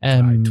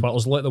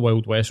Twitter's like the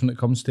Wild West when it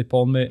comes to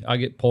porn, mate. I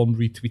get porn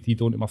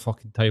retweeted onto my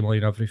fucking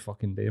timeline every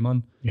fucking day,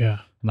 man. yeah.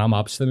 And I'm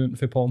abstinent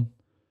for porn,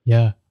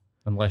 Yeah.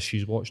 unless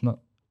she's watching it.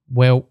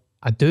 Well,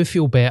 I do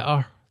feel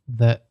better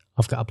that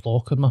I've got a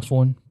block on my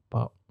phone,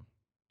 but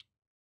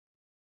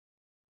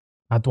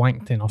I'd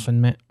wank to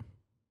nothing, mate.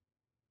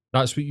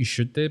 That's what you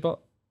should do, but...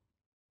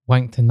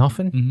 Wank to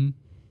nothing? Mm-hmm.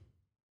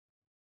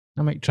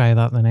 I might try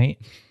that tonight.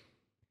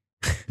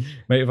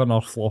 Might have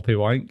another floppy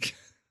wank.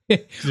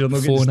 you're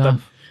not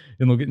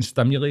getting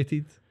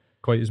stimulated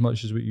quite as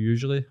much as what you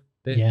usually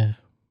do. Yeah.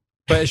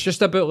 But it's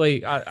just about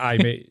like,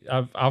 mate,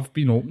 I've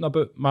been open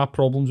about my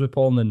problems with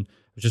porn, and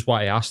it's just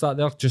why I asked that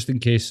there, just in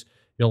case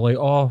you're like,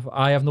 oh,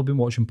 I have not been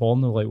watching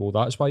porn. They're like, well,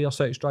 that's why your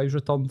sex drive's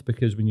returned,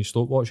 because when you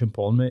stop watching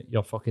porn, mate,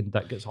 your fucking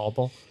dick gets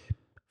harder.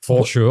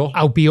 For sure.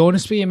 I'll be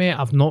honest with you, mate.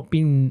 I don't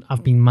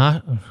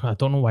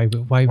know why.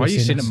 Why are you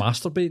saying this? it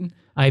masturbating?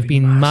 I've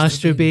been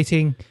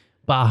masturbating,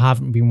 but I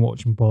haven't been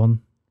watching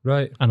porn.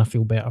 Right. And I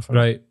feel better for it.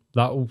 Right.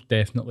 That'll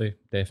definitely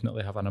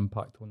have an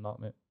impact on that,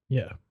 mate.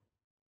 Yeah.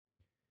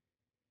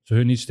 So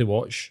who needs to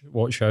watch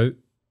out?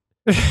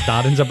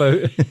 Darren's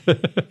about.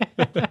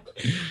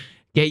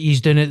 Get yous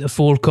down at the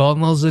Four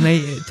Corners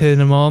tonight at 2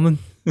 a.m.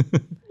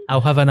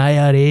 I'll have an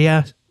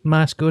IRA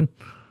mask on.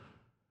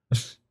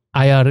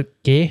 IR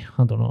gay?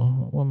 I don't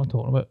know. What am I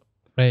talking about?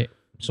 Right.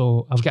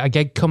 So I've got a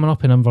gig coming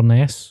up in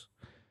Inverness.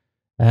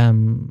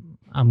 I'm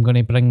going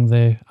to bring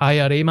the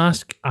IRA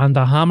mask and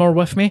a hammer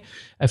with me.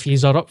 If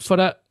yous are up for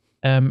it,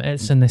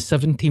 it's on the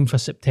 17th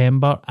of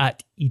September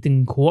at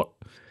Eden Court.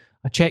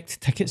 I checked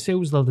ticket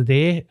sales the other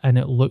day and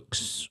it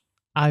looks,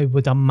 I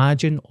would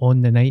imagine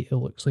on the night, it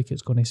looks like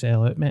it's going to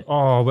sell out, mate.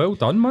 Oh, well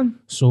done, man.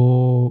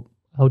 So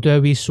I'll do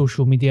a wee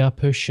social media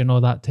push and all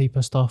that type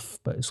of stuff,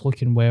 but it's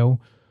looking well.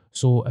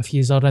 So if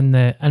you are in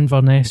the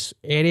Inverness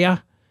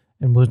area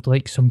and would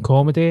like some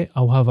comedy,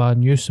 I'll have a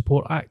new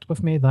support act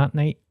with me that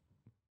night.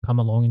 Come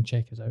along and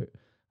check us out.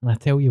 And I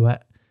tell you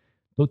what,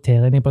 don't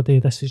tell anybody,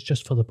 this is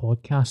just for the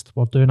podcast.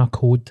 We're doing a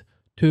code,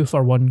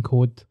 2-for-1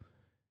 code.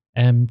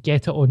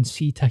 Get it on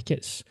C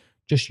Tickets.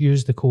 Just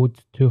use the code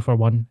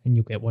 2-for-1 and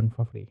you'll get one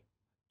for free.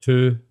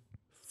 2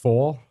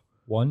 4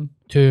 1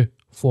 2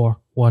 4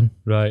 1.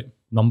 Right.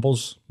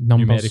 Numbers.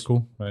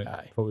 Numerical. Right.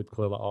 Aye. Thought we'd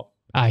clear that up.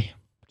 Aye.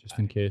 Just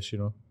in case, you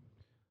know.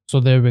 So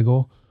there we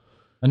go.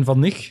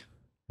 Inverness.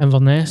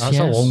 That's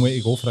a long way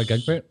to go for a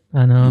gig, mate.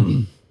 I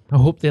know. I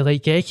hope they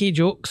like Ecky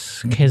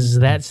jokes, because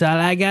that's all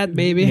I got,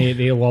 baby.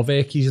 They love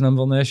Eckies in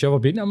Inverness. You ever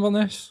been to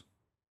Inverness?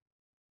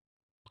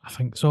 I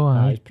think so,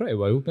 aye. It's pretty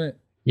wild, mate.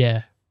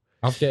 Yeah.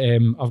 I've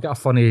got a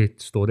funny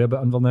story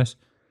about Inverness.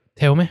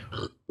 Tell me.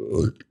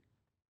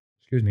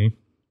 Excuse me.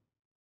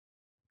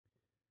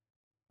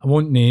 I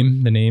won't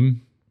name the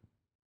name,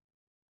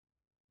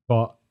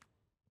 but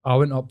I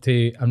went up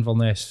to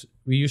Inverness.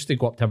 We used to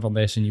go up to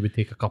Inverness and you would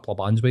take a couple of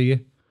bands with you.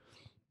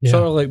 Yeah.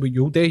 Sort of like what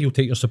you'll do. You'll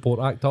take your support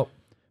act up.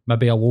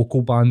 Maybe a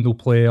local band will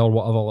play or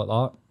whatever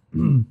like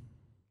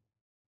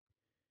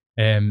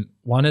that.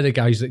 One of the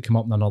guys that came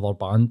up in another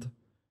band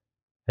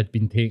had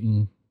been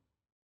taking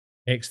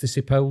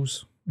ecstasy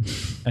pills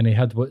and he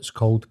had what's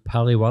called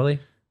Pilly Willy.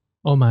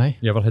 Oh my.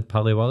 You ever had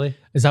Pilly Willy?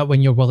 Is that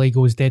when your willy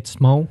goes dead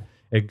small?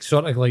 It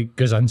sort of like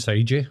goes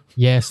inside you.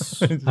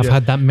 Yes. I've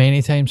had that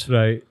many times.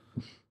 Right.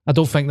 I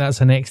don't think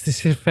that's an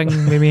ecstasy thing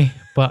with me,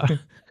 but...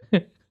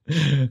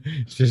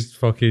 It's just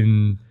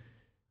fucking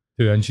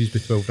 2 inches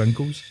with 12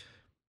 wrinkles.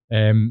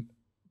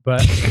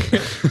 But...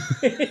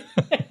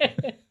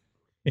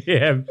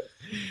 yeah.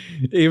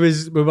 We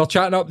were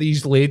chatting up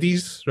these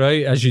ladies,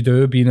 right? As you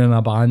do, being in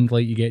a band,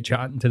 like you get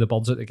chatting to the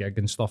birds at the gig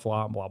and stuff like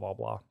that, and blah, blah,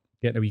 blah.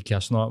 Getting a wee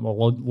kiss and that. We're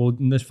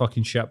loading this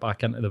fucking shit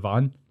back into the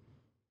van.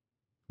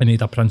 And he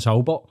had a Prince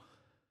Albert.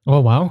 Oh,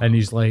 wow. And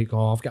he's like,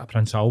 oh, I've got a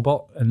Prince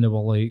Albert. And they were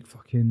like,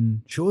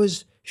 fucking, show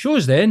us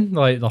then.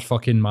 Like, they're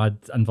fucking mad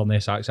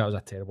Inverness accent. That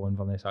was a terrible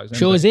Inverness accent.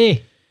 Show us, eh?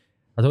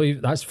 I don't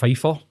even, that's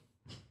Pfeiffer.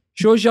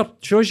 Show us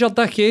your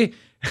dick, eh?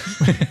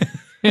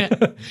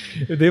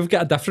 They've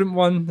got a different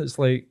one. It's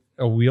like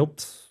a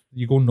weird,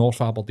 you go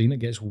North Aberdeen, it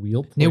gets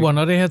weird. No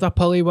wonder they had a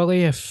Pilly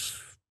Willy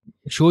if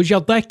shows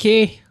your dick,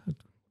 eh?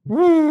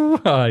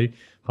 Aye,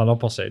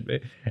 100%,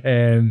 mate.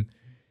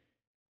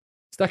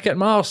 Stick it in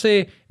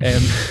Marcy.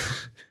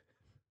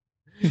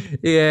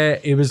 Yeah,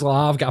 he was like,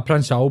 I've got a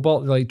Prince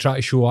Albert, like try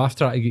to show off,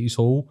 try to get his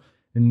hole.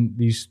 And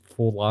these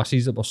 4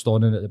 lassies that were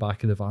standing at the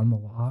back of the van were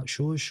like,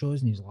 show us.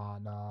 And he's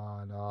like,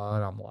 nah. And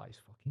I'm like,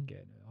 fucking get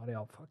it out. Hurry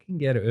up, fucking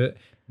get it out.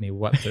 And he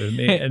whipped out,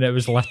 mate. And it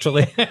was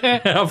literally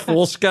a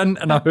foreskin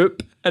and a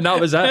hoop. And that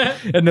was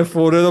it. And the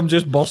 4 of them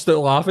just burst out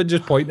laughing,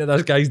 just pointing at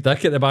this guy's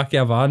dick at the back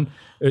of a van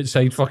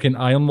outside fucking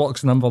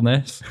Ironworks in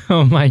Inverness.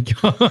 Oh my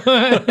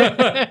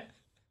God.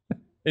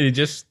 And he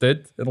just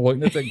stood and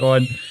looked at it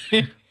going,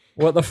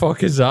 what the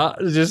fuck is that?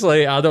 It's just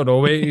like, I don't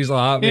know, mate. He's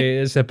like,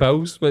 mate, it's the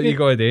pills. What you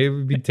gotta do?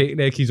 We've been taking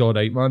Eckies all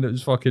night, man. It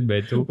was fucking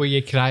mental. Were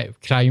you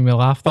crying with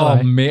laughter?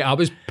 Oh, mate, I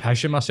was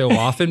pissing myself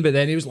laughing, but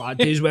then he was like,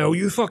 Dazwell,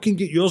 you fucking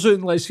get yours out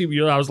and let's see what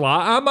you're. I was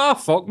like,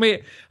 fuck,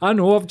 mate. I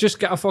know, I've just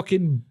got a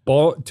fucking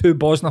 2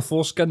 balls and a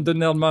foreskin down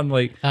there, man.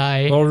 Like,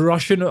 aye. We're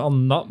rushing it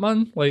on nut,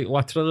 man. Like,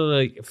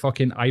 literally, like,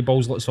 fucking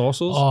eyeballs like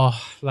saucers. Oh,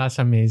 that's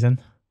amazing.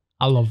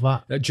 I love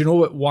that. Do you know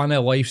what one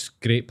of life's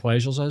great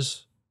pleasures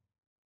is?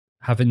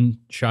 Having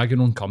shagging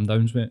on come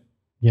downs, mate.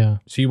 Yeah.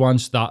 See,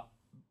 once that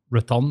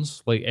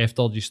returns, like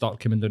after you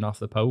start coming down off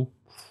the pill,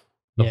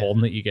 the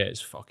horn that you get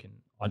is fucking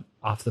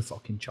off the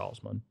fucking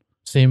charts, man.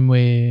 Same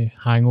way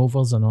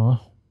hangovers and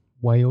all.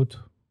 Wild.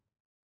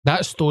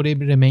 That story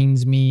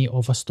reminds me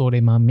of a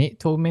story my mate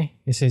told me.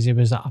 He says he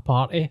was at a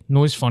party.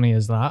 No as funny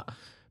as that.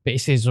 But he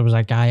says there was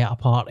a guy at a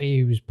party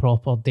who was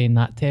proper doing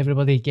that to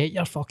everybody. Get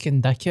your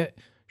fucking dick out.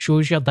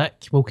 Shows your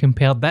dick. We'll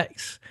compare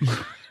dicks.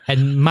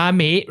 And my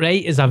mate,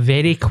 right, is a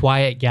very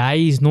quiet guy.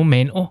 He's no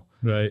mental.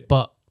 Right.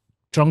 But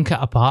drunk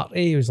at a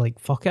party, he was like,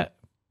 fuck it.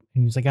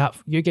 And he was like,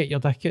 you get your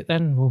dick out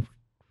then. We'll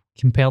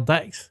compare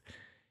dicks.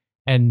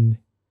 And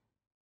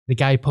the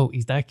guy pulled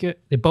his dick out.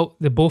 They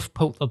both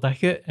pulled their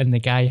dick out, and the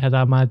guy had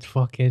a mad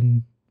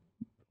fucking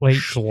like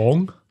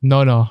schlong.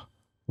 No,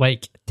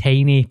 like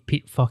tiny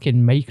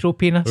fucking micro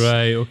penis.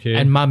 Right, okay.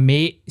 And my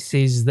mate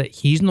says that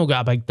he's not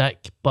got a big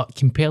dick, but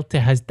compared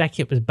to his dick,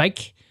 it was big.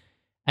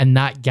 And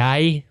that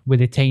guy with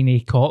the tiny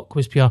cock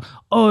was pure.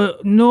 Oh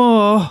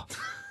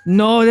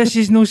no, this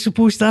is not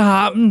supposed to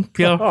happen.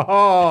 Pure.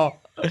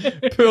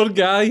 Poor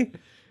guy.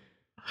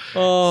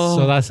 Oh,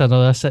 so that's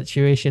another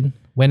situation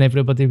when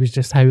everybody was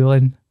just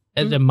howling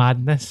at the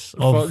madness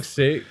for of. fuck's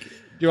sake. Do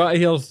you want to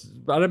hear?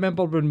 I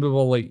remember when we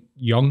were like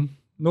young,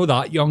 not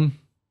that young.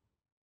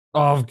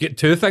 Oh, I've got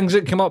two things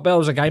that came up. There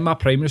was a guy in my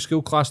primary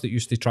school class that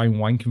used to try and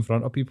wank in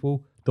front of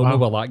people. Don't know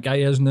where that guy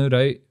is now,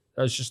 right?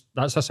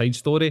 That's a side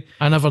story.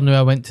 I never knew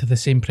I went to the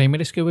same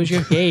primary school as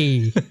you.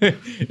 Yay.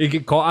 He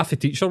got caught off a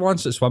teacher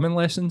once at swimming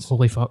lessons.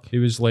 Holy fuck. He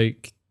was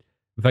like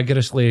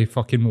vigorously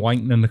fucking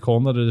wanking in the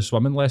corner of the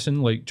swimming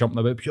lesson, like jumping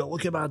about, pure,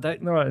 look at my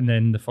dick now. And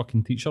then the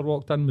fucking teacher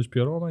walked in, was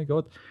pure, oh my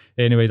God.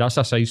 Anyway, that's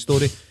a side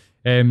story.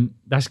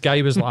 This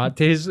guy was like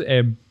his.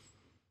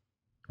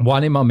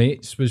 One of my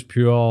mates was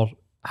pure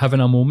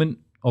having a moment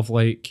of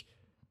like,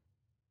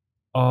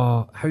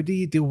 how do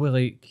you deal with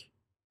like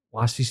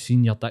lassies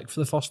seeing your dick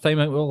for the first time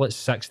out? Well, it's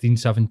 16,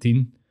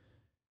 17.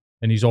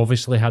 And he's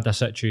obviously had a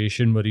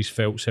situation where he's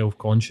felt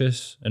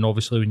self-conscious. And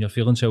obviously when you're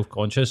feeling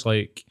self-conscious,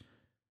 like,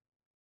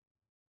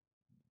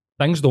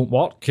 things don't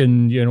work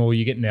and, you know,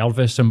 you get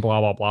nervous and blah,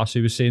 blah, blah. So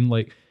he was saying,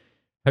 like,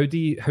 how do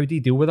you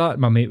deal with that?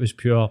 And my mate was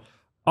pure,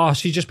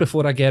 see, just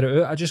before I get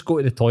it out, I just go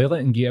to the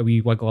toilet and get a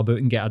wee wiggle about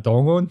and get a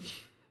dong on.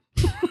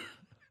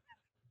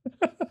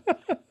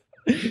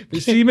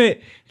 But see,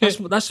 mate,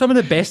 that's some of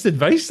the best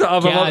advice that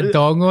I've ever... Get a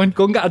dong on.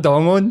 Go and get a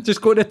dong on. Just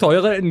go to the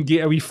toilet and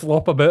get a wee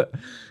flop about.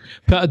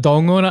 Put a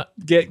dong on it.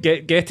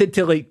 Get it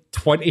to like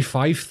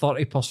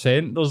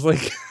 25-30%.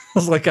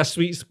 There's like a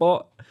sweet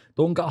spot.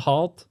 Don't get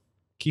hard.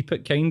 Keep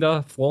it kind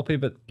of floppy,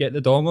 but get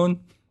the dong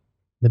on.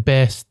 The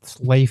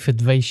best life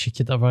advice you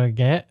could ever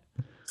get.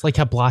 It's like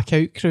a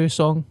Blackout Crew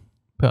song.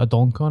 Put a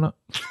donk on it.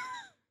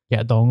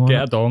 Get a dong on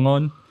Get it. a dong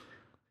on.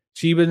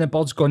 See, when the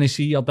bird's going to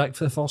see your dick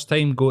for the first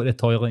time, go to the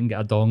toilet and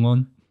get a dong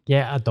on.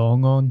 Get a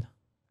dong on.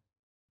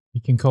 You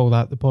can call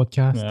that the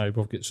podcast. Yeah,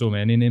 we've got so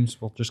many names.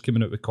 We're just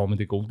coming out with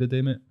comedy gold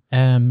today, mate.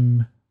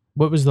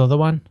 What was the other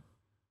one?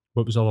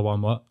 What was the other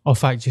one? What? Oh, in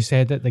fact, you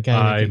said it. The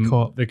guy that got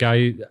caught. The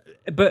guy.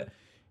 But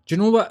do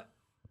you know what?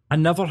 I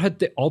never had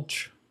the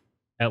urge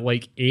at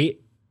like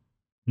 8,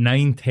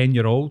 9,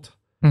 10-year-old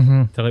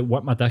to like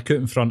whip my dick out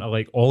in front of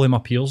like all of my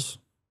peers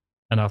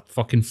in a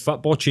fucking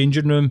football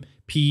changing room,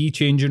 PE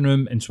changing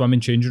room, and swimming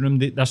changing room.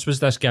 This was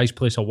this guy's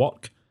place of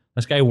work.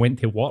 This guy went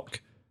to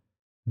work.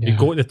 Yeah. He'd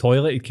go to the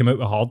toilet, he'd come out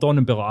with hard on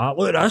and be like,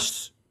 look at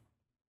this.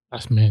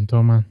 That's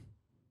mental, man.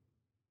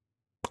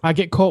 I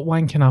get caught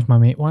wanking off my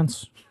mate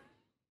once.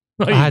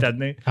 No, you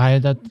didn't. I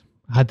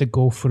had to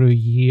go through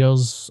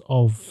years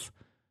of,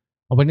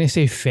 I wouldn't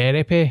say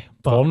therapy,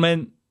 but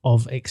torment,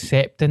 of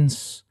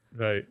acceptance.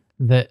 Right.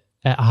 That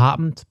it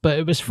happened. But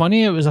it was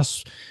funny. It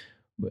was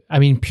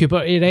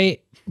puberty,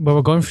 right? We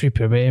were going through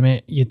puberty,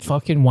 mate. You'd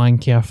fucking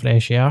wank your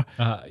fresh air.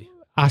 Aye.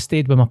 I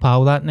stayed with my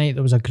pal that night.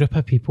 There was a group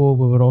of people.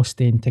 We were all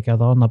staying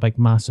together in a big,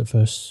 massive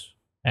house.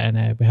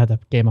 And we had a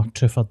game of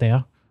truth or dare.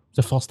 It was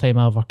the first time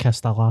I ever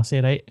kissed a lassie,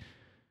 right?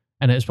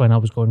 And it's when I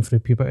was going through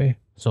puberty.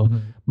 So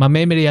my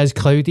memory is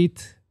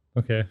clouded.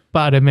 Okay.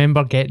 But I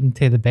remember getting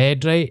to the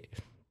bed, right?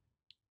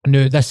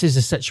 No, this is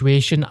a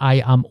situation I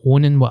am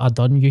owning what I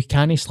done. You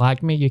can't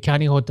slag me. You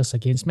can't hold this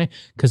against me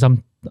because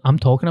I'm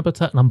talking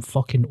about it and I'm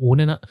fucking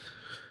owning it.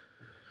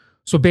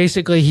 So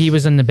basically, he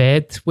was in the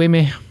bed with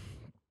me.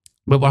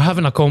 But we're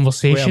having a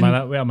conversation. Wait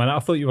a minute. I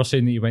thought you were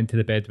saying that you went to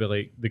the bed with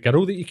like the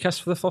girl that you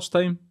kissed for the first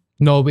time.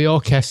 No, we all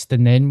kissed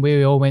and then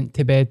we all went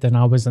to bed and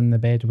I was in the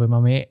bed with my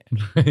mate.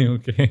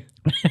 Okay.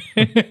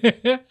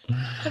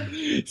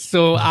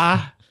 So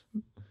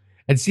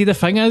and see, the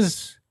thing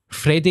is,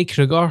 Freddy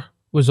Krueger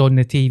was on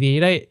the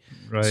TV, right?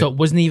 So it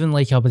wasn't even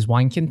like I was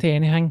wanking to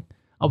anything.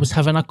 I was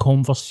having a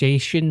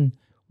conversation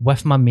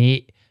with my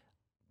mate,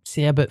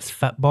 say about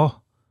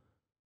football.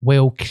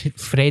 Well,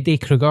 Freddy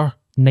Krueger,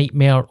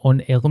 Nightmare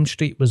on Elm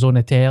Street was on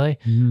the telly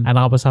and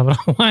I was having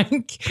a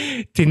wank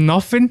to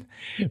nothing,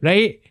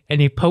 right?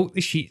 And he pulled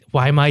the sheet.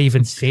 Why am I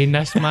even saying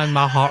this, man?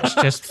 My heart's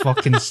just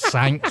fucking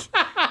sank.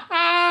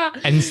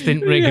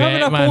 Instant regret, You're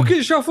having a man.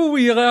 pocket shuffle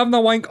where you're having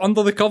a wank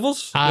under the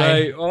covers? Aye.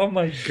 Right. Oh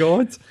my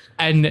God.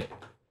 And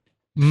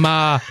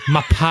my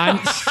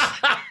pants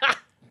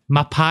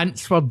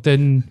were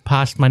down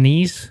past my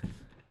knees.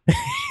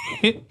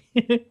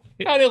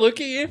 Can't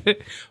look at you.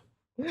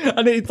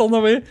 I need to turn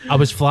away. I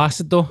was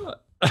flaccid though.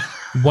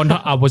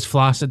 I was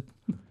flaccid,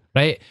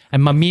 right?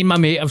 And my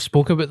mate have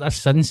spoken about this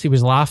since. He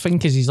was laughing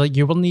because he's like,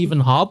 you weren't even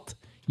hard.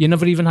 You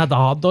never even had a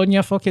hard on,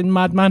 you fucking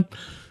madman.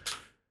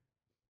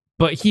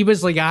 But he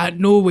was like,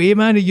 no way,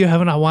 man. Are you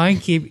having a wank?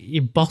 He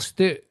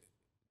burst out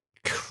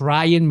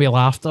crying with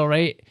laughter,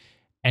 right?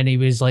 And he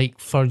was like,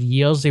 for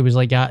years, he was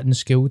like at in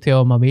school to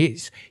all my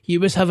mates, he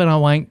was having a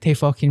wank to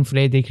fucking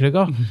Freddy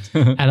Krueger.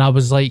 And I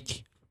was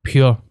like,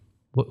 pure,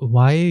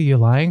 why are you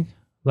lying?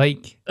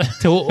 Like,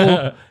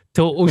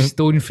 total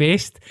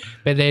stone-faced.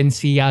 But then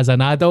see, as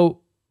an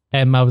adult,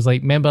 I was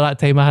like, remember that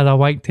time I had a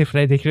wank to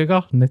Freddy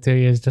Krueger? And the two of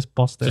you just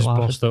burst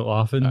out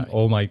laughing. Right.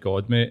 Oh my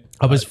God, mate.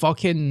 I was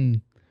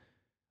fucking...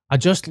 I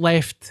just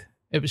left...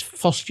 It was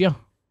first year.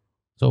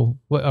 So,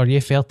 what are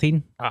you,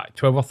 13?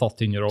 12 or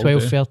 13-year-old.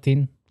 12,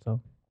 13. So,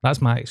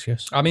 that's my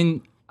excuse. I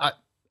mean,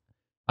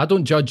 I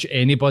don't judge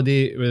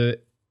anybody with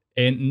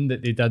anything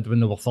that they did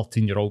when they were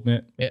 13-year-old,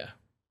 mate. Yeah.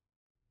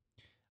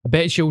 I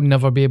bet you'll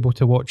never be able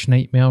to watch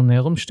Nightmare on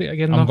Elm Street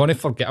again. I'm going to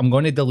forget. I'm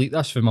going to delete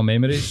this from my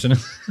memories.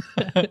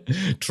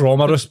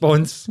 Trauma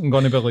response. I'm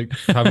going to be like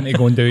having to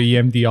go and do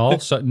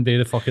EMDR, sit and do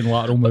the fucking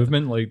lateral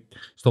movement. Like,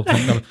 still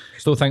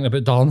thinking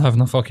about Darren having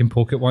a fucking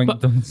pocket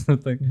wank.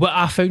 What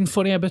I found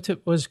funny about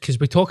it was, because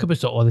we talk about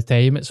it all the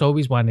time, it's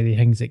always one of the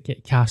things that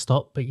get cast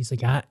up, but he's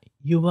like,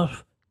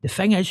 the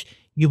thing is,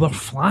 you were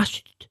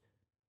flaccid.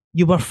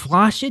 You were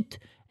flaccid,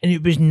 and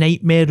it was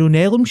Nightmare on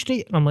Elm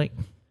Street. And I'm like,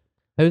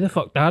 how the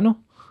fuck do I know?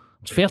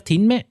 I was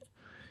 13, mate.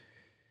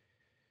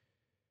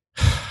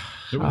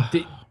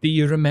 Do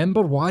you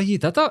remember why you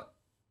did it?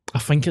 I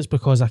think it's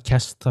because I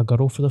kissed a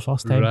girl for the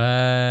first time.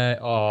 Right.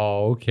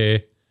 Oh,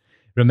 okay.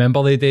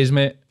 Remember the days,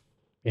 mate?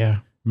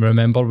 Yeah.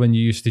 Remember when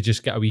you used to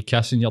just get a wee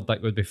kiss and your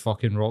dick would be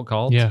fucking rock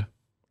hard? Yeah.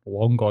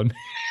 Long gone.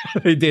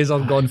 The days are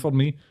gone for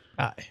me.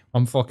 Aye.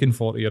 I'm fucking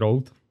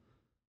 40-year-old.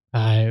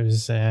 It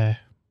was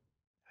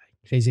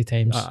crazy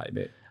times. Aye,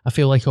 mate. I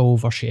feel like I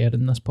overshare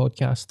in this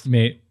podcast.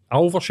 Mate, I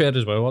overshare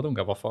as well. I don't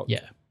give a fuck.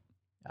 Yeah.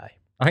 Aye.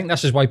 I think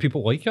this is why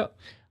people like it.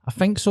 I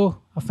think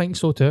so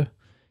too.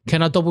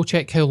 Can I double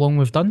check how long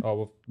we've done?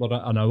 Oh, we're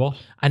at an hour.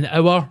 An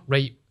hour,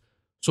 right.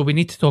 So we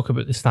need to talk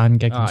about the stand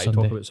gig on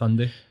Sunday. Talk about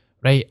Sunday.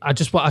 Right, I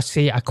just want to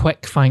say a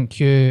quick thank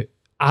you.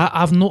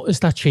 I've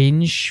noticed a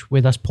change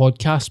with this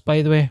podcast,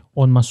 by the way,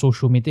 on my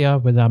social media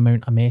with the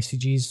amount of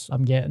messages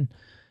I'm getting.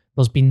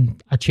 There's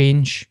been a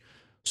change.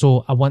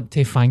 So I want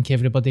to thank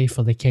everybody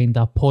for the kind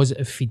of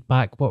positive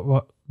feedback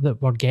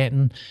that we're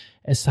getting.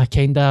 It's a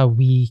kind of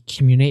wee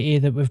community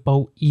that we've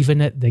built.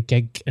 Even at the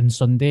gig on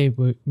Sunday,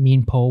 me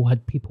and Paul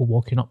had people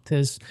walking up to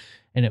us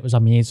and it was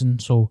amazing.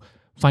 So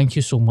thank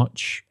you so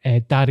much.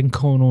 Darren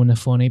Cono and the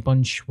Funny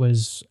Bunch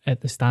was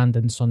at the stand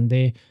on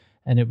Sunday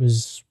and it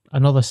was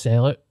another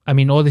sellout. I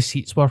mean, all the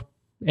seats were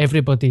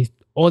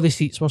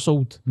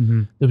sold.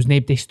 Mm-hmm. There was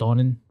nobody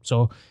stunning.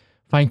 So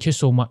thank you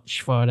so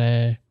much for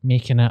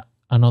making it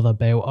another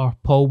belter.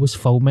 Paul was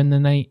filming the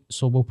night,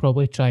 so we'll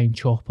probably try and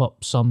chop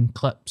up some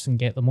clips and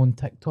get them on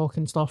TikTok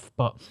and stuff,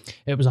 but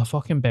it was a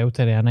fucking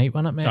belter of a night,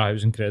 wasn't it, mate? Aye, it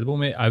was incredible,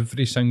 mate.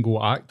 Every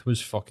single act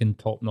was fucking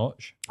top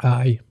notch.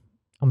 Aye.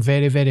 I'm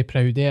very, very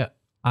proud of it,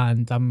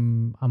 and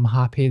I'm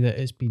happy that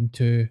it's been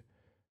two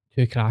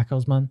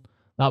crackers, man.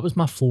 That was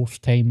my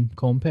 4th time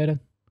comparing.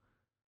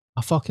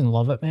 I fucking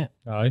love it, mate.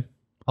 Aye.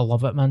 I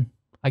love it, man.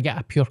 I get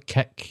a pure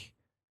kick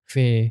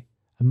for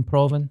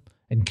improving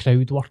and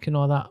crowd work and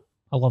all that.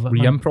 I love it, Were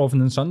you man.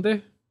 improving on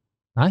Sunday?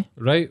 Aye.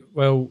 Right.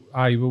 Well,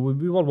 when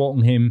we were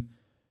walking home,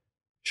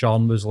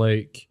 Sean was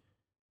like,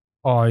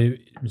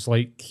 it was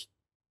like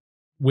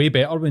way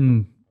better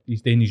when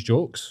he's doing his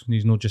jokes and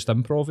he's not just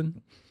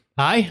improving.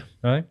 Aye.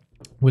 Aye.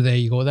 Well, there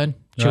you go then.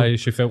 Aye,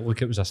 she felt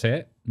like it was a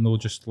set, no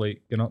just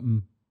like getting up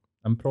and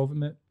improving,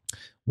 mate.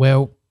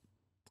 Well,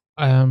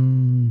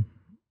 I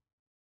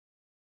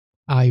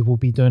will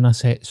be doing a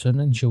set soon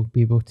and she'll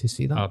be able to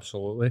see that.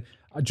 Absolutely.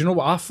 Do you know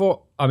what I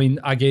thought? I mean,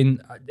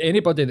 again,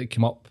 anybody that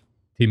came up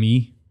to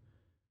me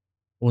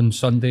on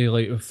Sunday,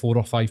 like 4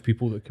 or 5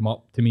 people that came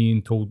up to me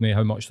and told me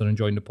how much they're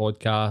enjoying the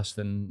podcast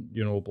and,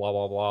 you know, blah,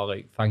 blah, blah,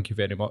 like, thank you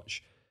very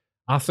much.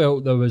 I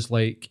felt there was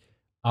like,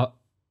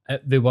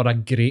 they were a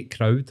great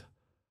crowd.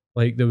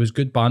 Like, there was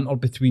good banter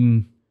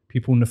between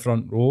people in the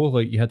front row.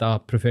 Like, you had a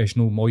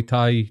professional Muay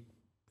Thai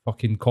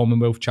fucking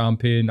Commonwealth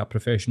champion, a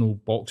professional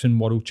boxing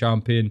world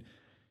champion,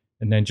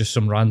 and then just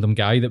some random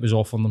guy that was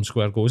offering them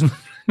square goes in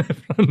the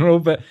front row.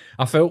 But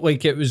I felt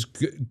like it was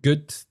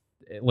good.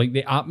 Like,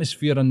 the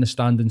atmosphere in the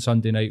stand on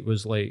Sunday night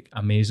was like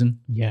amazing.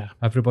 Yeah.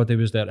 Everybody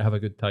was there to have a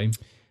good time.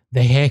 The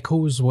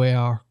heckles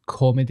were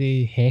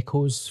comedy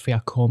heckles for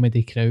a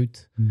comedy crowd.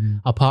 Mm-hmm.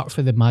 Apart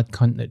from the mad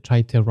cunt that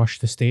tried to rush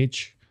the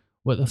stage.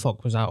 What the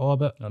fuck was that all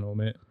about? I know,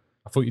 mate.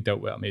 I thought you dealt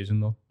with it amazing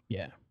though.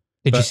 Yeah.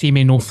 Did you see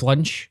me no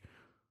flinch?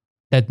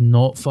 Did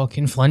not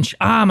fucking flinch.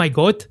 Ah, my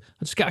God.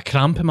 I just got a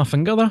cramp in my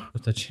finger there.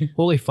 What did you?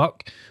 Holy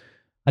fuck.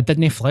 I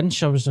didn't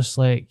flinch. I was just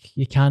like,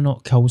 you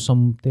cannot kill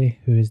somebody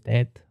who is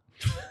dead.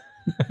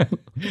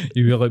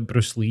 You were like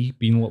Bruce Lee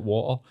being like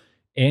water.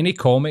 Any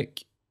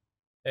comic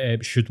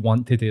should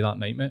want to do that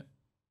night, mate.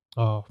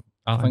 Oh,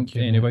 I thank think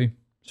you, anyway. mate.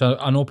 So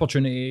an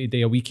opportunity to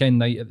do a weekend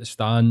night at the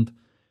Stand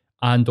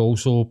and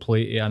also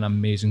play to an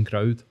amazing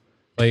crowd.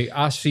 Like,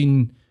 I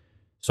seen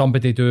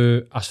somebody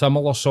do a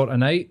similar sort of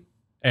night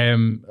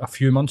a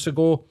few months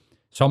ago.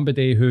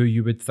 Somebody who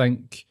you would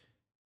think,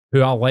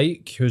 who I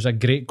like, who's a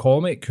great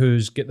comic,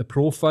 who's got the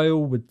profile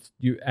with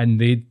you, and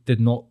they did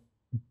not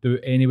do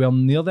anywhere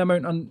near the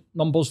amount of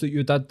numbers that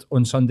you did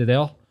on Sunday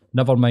there.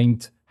 Never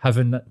mind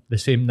having the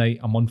same night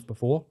a month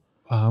before.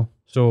 Wow.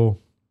 So,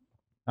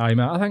 aye,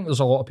 mate, I think there's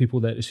a lot of people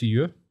there to see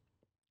you.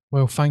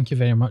 Well, thank you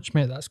very much,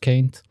 mate. That's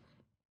kind.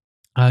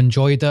 I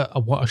enjoyed it. I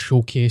want to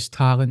showcase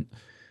talent.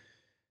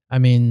 I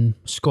mean,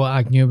 Scott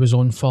Agnew was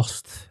on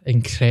first.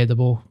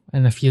 Incredible.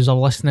 And if you're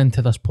listening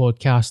to this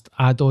podcast,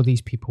 add all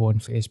these people on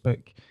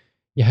Facebook.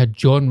 You had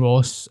John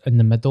Ross in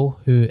the middle,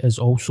 who is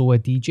also a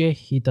DJ.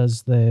 He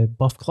does the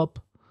Buff Club.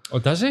 Oh,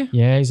 does he?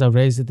 Yeah, he's a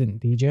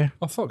resident DJ.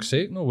 Oh, fuck's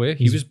sake, no way.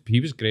 He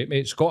was great,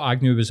 mate. Scott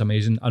Agnew was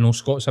amazing. I know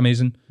Scott's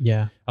amazing.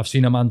 Yeah. I've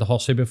seen Amanda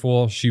Hussey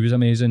before. She was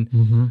amazing.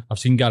 Mm-hmm. I've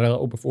seen Gary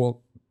Little before.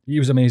 He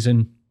was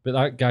amazing. But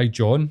that guy,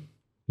 John,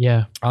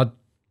 yeah, I had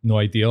no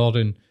idea.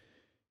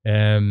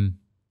 And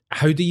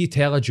how do you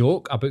tell a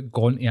joke about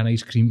going to an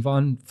ice cream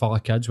van full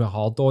of kids with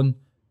hard on?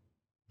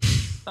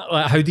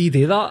 Like, how do you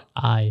do that?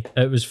 Aye.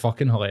 It was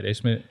fucking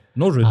hilarious, mate.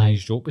 No ruining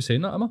his joke by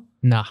saying that, am I?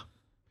 Nah.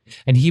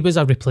 And he was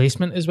a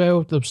replacement as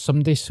well. There was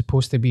somebody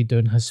supposed to be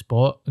doing his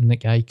spot and the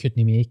guy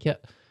couldn't make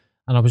it.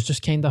 And I was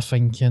just kind of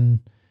thinking,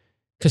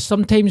 because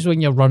sometimes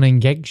when you're running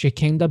gigs, you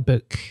kind of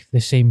book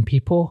the same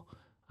people.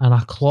 And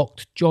I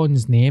clocked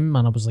John's name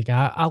and I was like,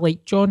 I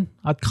like John.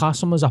 I'd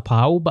class him as a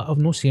pal, but I've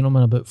not seen him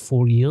in about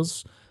 4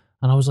 years.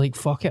 And I was like,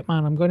 fuck it,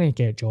 man, I'm going to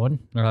get John.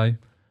 Aye.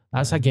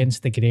 That's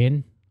against the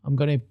grain. I'm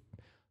going to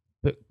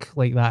book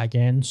like that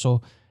again.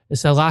 So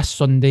it's the last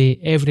Sunday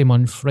every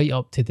month right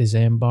up to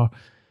December.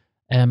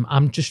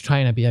 I'm just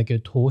trying to be a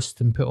good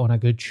host and put on a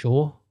good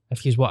show.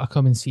 If you want to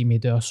come and see me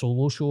do a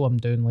solo show, I'm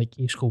doing like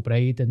East Coast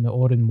Bride and the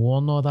Oran Moor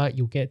and all that,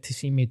 you'll get to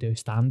see me do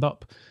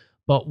stand-up.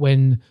 But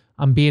when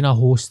I'm being a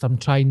host, I'm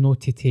trying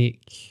not to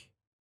take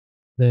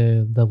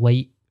the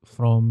light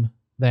from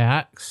the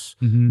acts.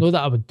 Mm-hmm. Not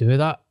that I would do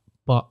that,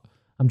 but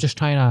I'm just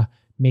trying to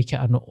make it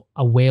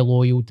a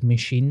well-oiled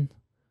machine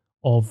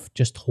of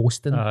just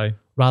hosting. Aye.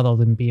 Rather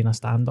than being a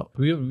stand-up.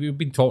 We've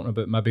been talking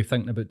about maybe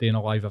thinking about doing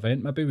a live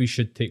event. Maybe we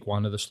should take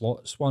one of the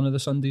slots one of the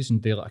Sundays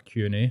and do like a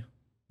Q&A.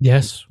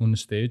 Yes. On the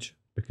stage.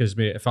 Because,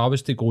 mate, if I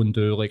was to go and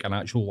do like an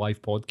actual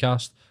live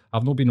podcast,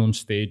 I've not been on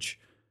stage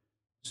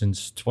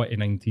since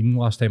 2019.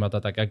 Last time I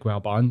did a gig with a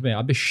band, mate,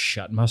 I'd be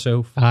shitting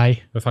myself.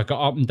 Aye. If I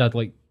got up and did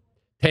like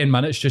 10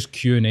 minutes just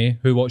Q&A,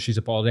 who watches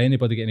the pod,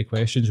 anybody get any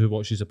questions, who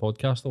watches the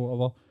podcast or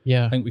whatever.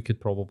 Yeah. I think we could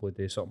probably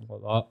do something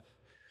like that.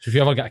 So if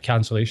you ever get a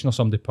cancellation or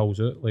somebody pulls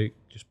out, like,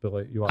 just be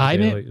like, you want to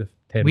do like the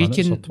 10 minutes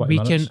or 20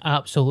 minutes? We can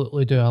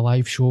absolutely do a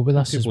live show with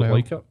us as well.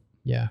 Like it.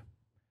 Yeah.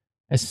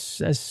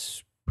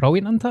 It's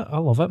brilliant, isn't it? I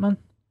love it, man.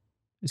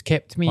 It's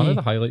kept me... One of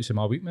the highlights of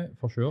my week, mate,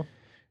 for sure.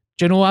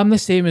 Do you know, I'm the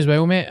same as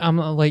well, mate.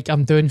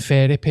 I'm doing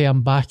therapy,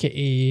 I'm back at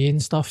AA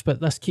and stuff, but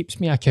this keeps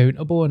me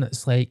accountable and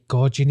it's like,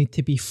 God, you need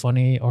to be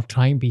funny or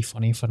try and be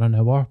funny for an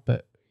hour,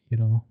 but, you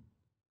know,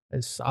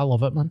 I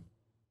love it, man.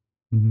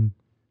 Mm-hmm.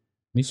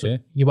 Me too.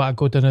 You want to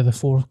go down to the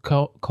four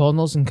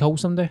corners and kill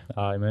somebody?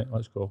 Aye, mate,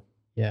 let's go.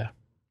 Yeah.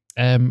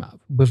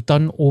 We've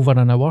done over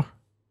an hour,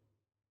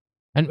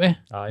 haven't we?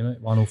 Aye,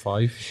 mate,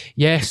 105.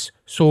 Yes,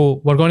 so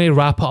we're going to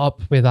wrap it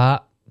up with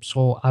that.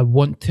 So I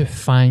want to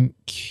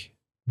thank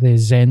the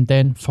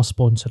Zenden for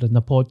sponsoring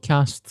the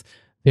podcast.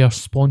 Their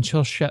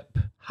sponsorship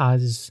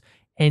has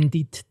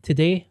ended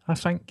today, I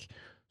think.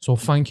 So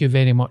thank you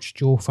very much,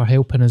 Joe, for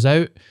helping us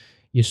out.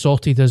 You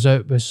sorted us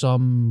out with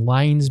some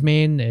Lion's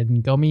Mane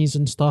and gummies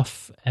and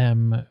stuff.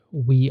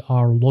 We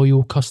are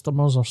loyal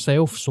customers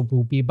ourselves, so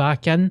we'll be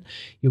back in.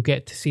 You'll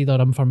get to see their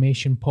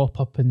information pop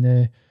up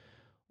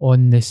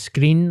on the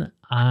screen.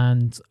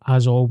 And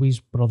as always,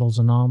 Brothers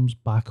in Arms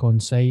back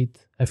on side.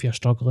 If you're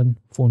struggling,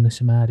 phone the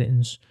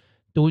Samaritans.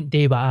 Don't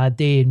do what I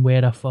do and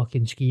wear a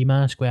fucking ski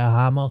mask with a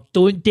hammer.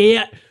 Don't do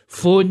it.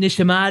 Phone the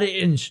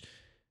Samaritans.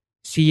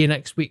 See you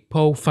next week,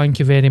 Paul. Thank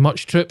you very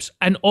much, troops.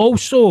 And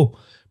also,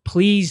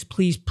 please,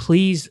 please,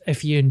 please,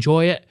 if you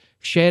enjoy it,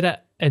 share it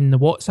in the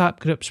WhatsApp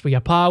groups with your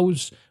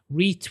pals,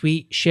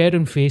 retweet, share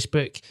on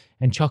Facebook,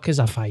 and chuck us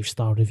a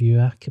 5-star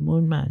review. Come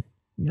on, man.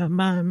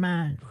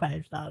 Man,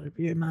 5-star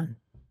review, man.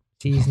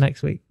 See you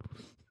next week.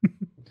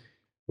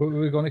 What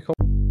were we going to call?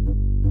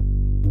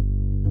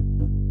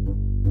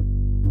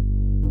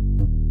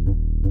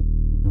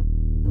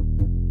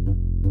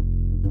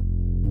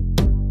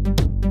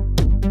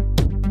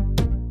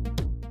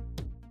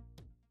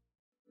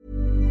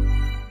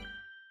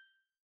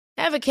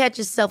 Ever catch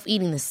yourself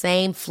eating the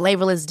same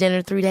flavorless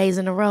dinner 3 days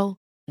in a row?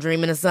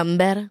 Dreaming of something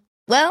better?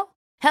 Well,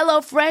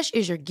 HelloFresh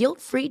is your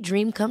guilt-free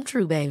dream come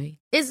true, baby.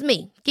 It's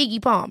me, Keke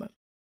Palmer.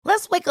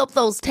 Let's wake up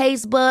those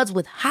taste buds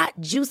with hot,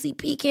 juicy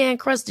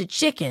pecan-crusted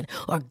chicken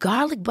or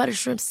garlic butter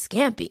shrimp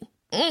scampi.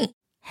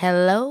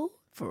 Hello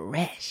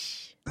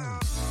Fresh.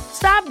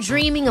 Stop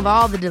dreaming of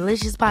all the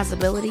delicious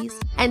possibilities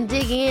and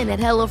dig in at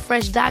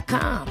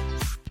HelloFresh.com.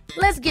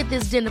 Let's get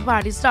this dinner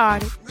party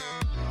started.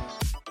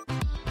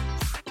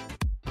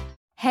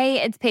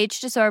 Hey, it's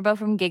Paige DeSorbo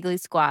from Giggly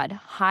Squad.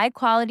 High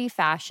quality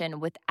fashion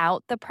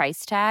without the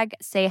price tag.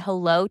 Say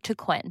hello to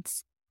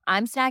Quince.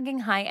 I'm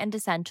snagging high-end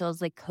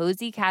essentials like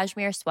cozy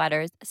cashmere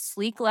sweaters,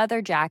 sleek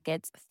leather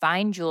jackets,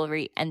 fine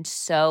jewelry, and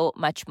so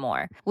much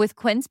more. With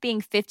Quince being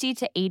 50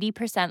 to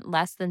 80%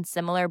 less than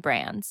similar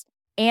brands.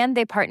 And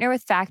they partner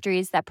with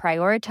factories that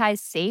prioritize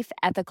safe,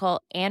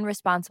 ethical, and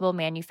responsible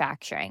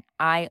manufacturing.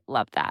 I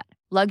love that.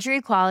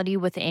 Luxury quality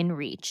within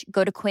reach.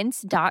 Go to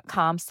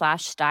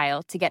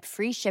quince.com/style to get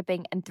free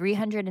shipping and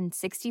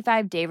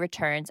 365-day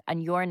returns on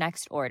your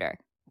next order.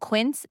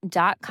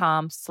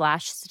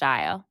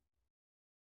 Quince.com/style.